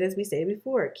 Which then, as we said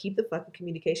before, keep the fucking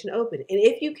communication open. And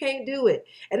if you can't do it,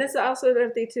 and that's also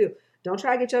another thing too. Don't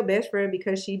try to get your best friend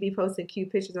because she be posting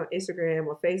cute pictures on Instagram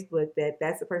or Facebook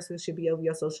that's the person who should be over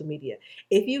your social media.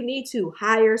 If you need to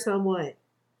hire someone,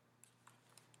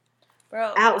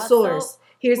 Bro, also, outsource.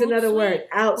 Here's another word: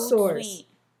 Hootsuite, outsource.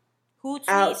 Hootsuite.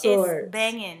 Hootsuite is Outsource.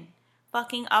 banging.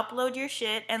 Fucking upload your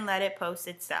shit and let it post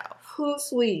itself.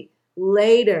 Hootsuite.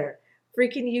 Later.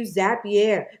 Freaking use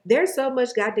Zapier. There's so much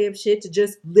goddamn shit to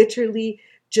just literally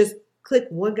just click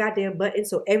one goddamn button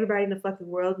so everybody in the fucking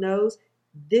world knows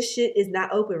this shit is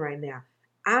not open right now.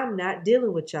 I'm not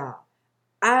dealing with y'all.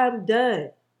 I'm done.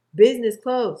 Business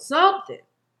closed. Something.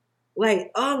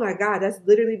 Like, oh my God, that's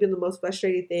literally been the most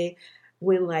frustrating thing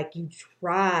when like you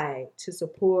try to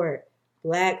support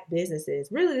black businesses.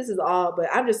 Really, this is all, but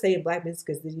I'm just saying black business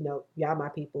because y'all my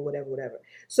people, whatever, whatever.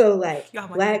 So like Y'all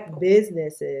my black people.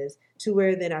 businesses to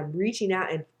where then I'm reaching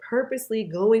out and purposely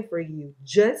going for you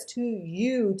just to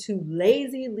you to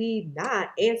lazily not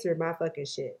answer my fucking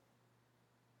shit.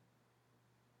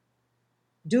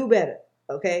 Do better,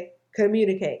 okay?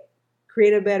 Communicate.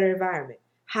 Create a better environment.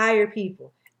 Hire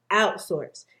people.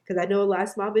 Outsource. Because I know a lot of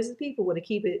small business people want to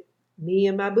keep it me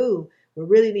and my boo. We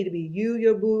really need to be you,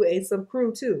 your boo, and some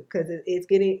crew too. Because it's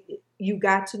getting, you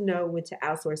got to know when to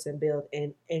outsource and build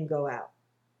and go out.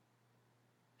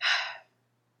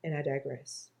 And I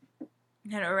digress.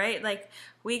 You know, right? Like,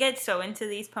 we get so into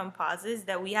these pump pauses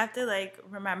that we have to, like,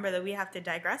 remember that we have to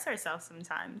digress ourselves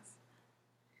sometimes.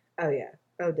 Oh, yeah.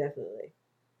 Oh, definitely.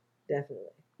 Definitely.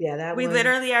 Yeah, that We one.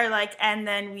 literally are like, and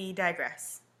then we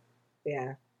digress.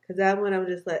 Yeah. Because that one, I'm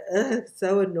just like, ugh,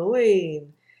 so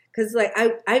annoying. Because, like,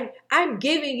 I'm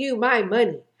giving you my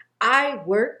money. I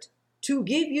worked to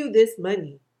give you this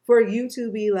money for you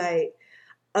to be like,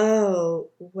 oh,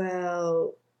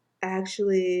 well,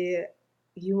 actually,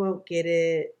 you won't get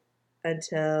it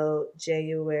until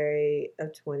January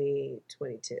of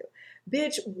 2022.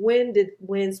 Bitch,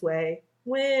 when Sway?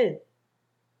 When?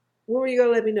 When were you going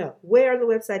to let me know? Where on the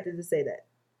website does it say that?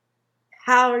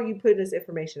 How are you putting this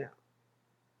information out?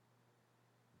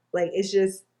 Like, it's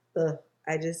just, ugh,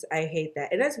 I hate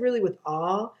that. And that's really with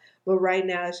all, but right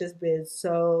now it's just been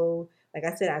so, like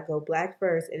I said, I go black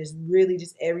first, and it's really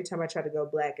just every time I try to go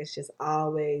black, it's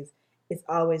always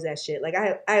that shit. Like,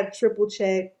 I have triple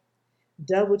check,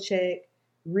 double check,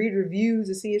 read reviews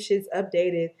to see if shit's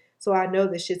updated, so I know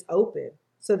that shit's open.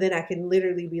 So then I can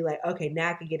literally be like, okay, now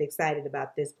I can get excited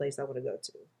about this place I want to go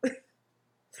to.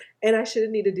 And I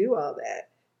shouldn't need to do all that.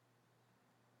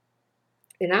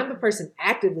 And I'm the person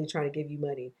actively trying to give you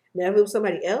money. Now, if it was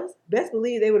somebody else, best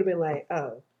believe they would have been like,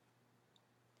 Oh,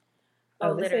 this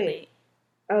ain't, literally.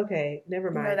 okay, never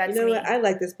No, mind. You that's know what? me. I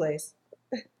like this place.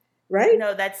 Right?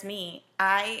 No, that's me.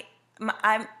 I'm,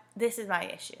 this is my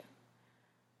issue.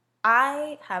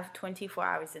 I have 24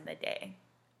 hours in the day.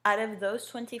 Out of those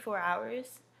 24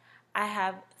 hours, I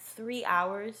have 3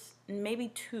 hours, maybe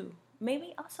two.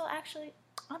 Maybe also actually,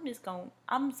 I'm just going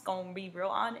to be real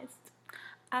honest.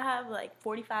 I have like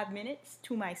 45 minutes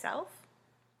to myself.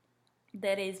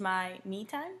 That is my me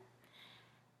time.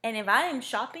 And if I am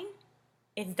shopping,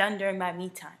 it's done during my me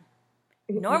time.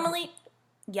 Normally,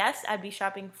 yes, I'd be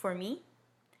shopping for me,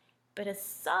 but a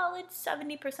solid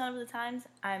 70% of the times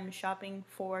I'm shopping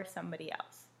for somebody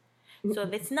else. So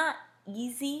if it's not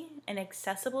easy and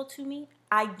accessible to me,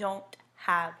 I don't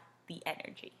have the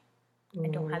energy. I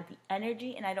don't have the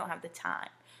energy and I don't have the time.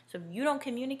 So if you don't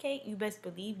communicate, you best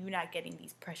believe you're not getting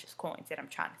these precious coins that I'm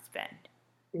trying to spend.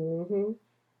 Mm-hmm.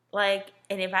 Like,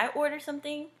 and if I order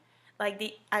something,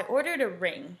 I ordered a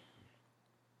ring,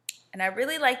 and I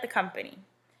really like the company.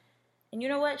 And you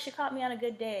know what? She caught me on a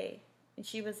good day. And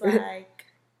she was like,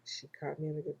 She caught me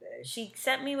on a good day. she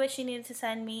sent me what she needed to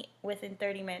send me within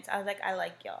 30 minutes. I was like, I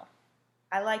like y'all.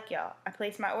 I like y'all. I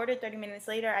place my order. 30 minutes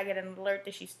later, I get an alert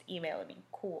that she's emailing me.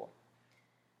 Cool.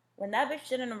 When that bitch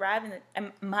didn't arrive,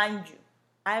 mind you,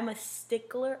 I'm a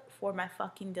stickler for my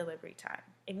fucking delivery time.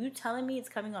 If you telling me it's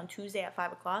coming on Tuesday at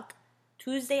 5 o'clock,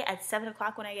 Tuesday at 7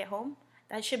 o'clock when I get home,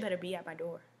 that shit better be at my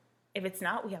door. If it's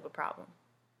not, we have a problem.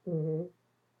 Mm-hmm.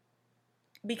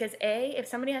 Because A, if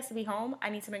somebody has to be home, I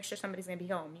need to make sure somebody's going to be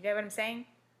home. You get what I'm saying?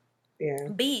 Yeah.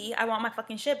 B, I want my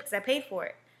fucking shit because I paid for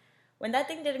it. When that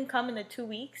thing didn't come in the 2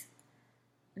 weeks,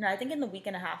 no, I think in the week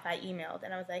and a half, I emailed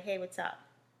and I was like, hey, what's up?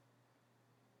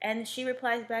 And she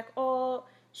replies back, oh,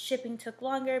 shipping took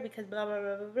longer because blah, blah,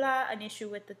 blah, blah, blah, an issue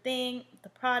with the thing, the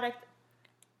product.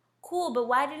 Cool, but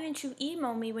why didn't you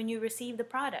email me when you received the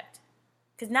product?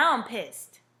 Because now I'm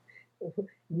pissed.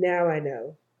 Now I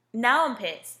know. Now I'm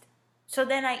pissed. So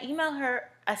then I email her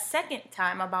a second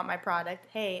time about my product.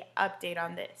 Hey, update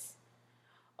on this.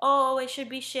 Oh, it should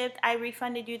be shipped. I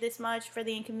refunded you this much for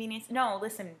the inconvenience. No,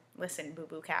 listen, boo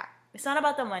boo cat. It's not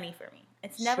about the money for me.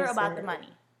 It's never about the money.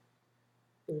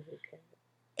 Boo-boo cat.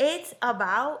 It's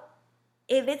about,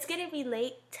 if it's going to be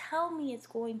late, tell me it's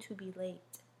going to be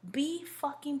late. Be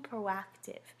fucking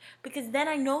proactive. Because then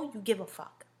I know you give a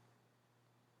fuck.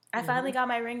 I finally got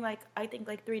my ring, I think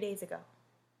 3 days ago.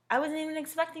 I wasn't even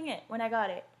expecting it when I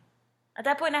got it. At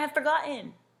that point, I had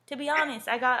forgotten. To be honest,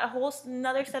 I got a whole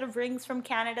another set of rings from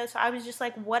Canada, so I was just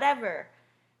like, whatever.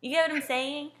 You get what I'm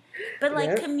saying?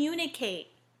 But communicate.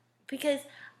 Because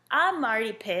I'm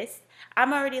already pissed.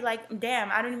 I'm already like,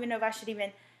 damn, I don't even know if I should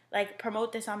even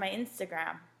promote this on my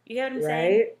Instagram. You get what I'm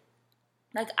saying?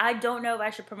 I don't know if I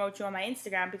should promote you on my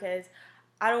Instagram because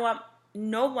I don't want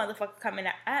no motherfucker coming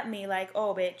at me like,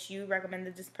 oh, bitch, you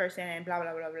recommended this person and blah,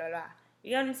 blah, blah, blah, blah.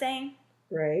 You know what I'm saying?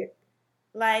 Right.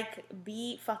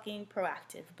 Be fucking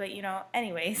proactive. But,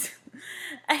 anyways,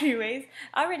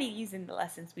 already using the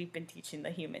lessons we've been teaching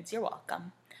the humans. You're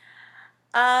welcome.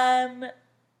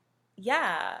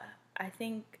 Yeah, I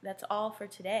think that's all for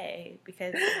today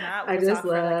because if not, we'll talk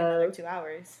for another 2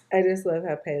 hours. I just love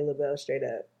how Patti LaBelle straight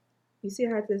up. You see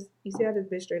how this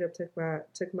bitch straight up took my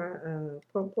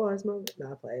pump pause moment?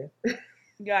 Nah, play.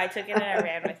 Yeah, I took it and I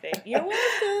ran with it. You're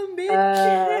welcome,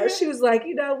 bitch. She was like,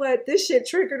 you know what? This shit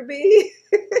triggered me.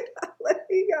 I'm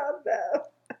letting y'all know.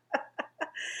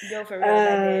 Yo, for real,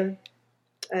 that did.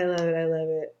 I love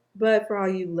it. But for all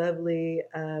you lovely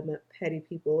petty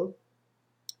people,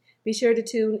 be sure to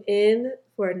tune in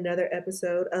for another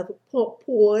episode of Pump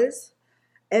Pause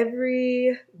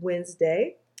every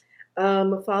Wednesday.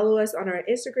 Follow us on our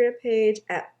Instagram page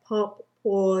at Pump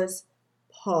Pause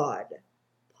Pod.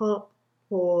 Pump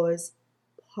Pause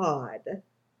Pod.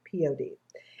 P-O-D.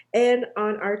 And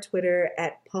on our Twitter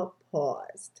at Pump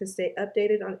Pause to stay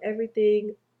updated on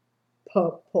everything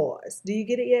Pump Pause. Do you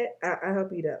get it yet? I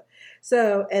hope you do.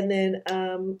 So, and then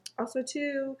also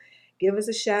too, give us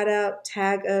a shout out,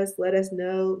 tag us, let us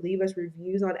know, leave us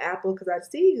reviews on Apple because I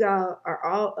see y'all are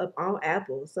all up on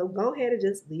Apple. So go ahead and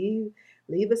just leave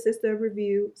a leave a bitch a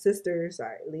review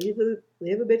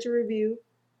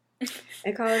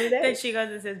and call it a day. Then she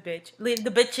goes and says, bitch. Leave the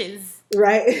bitches.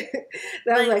 Right?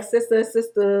 That was like sisters,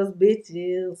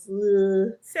 bitches.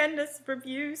 Send us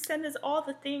reviews. Send us all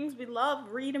the things we love.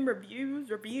 Reading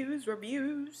reviews.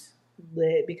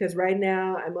 Because right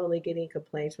now I'm only getting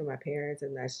complaints from my parents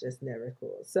and that's just never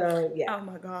cool. So yeah. Oh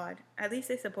my God. At least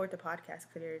they support the podcast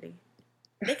clearly.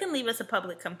 They can leave us a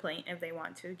public complaint if they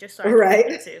want to, just so I can read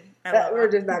it too. We're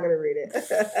just not gonna read it.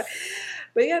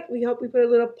 But yeah, we hope we put a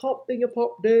little pump in your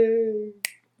pump day.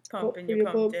 Pump in your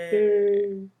pump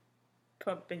day.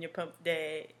 Pump in your pump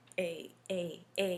day. A.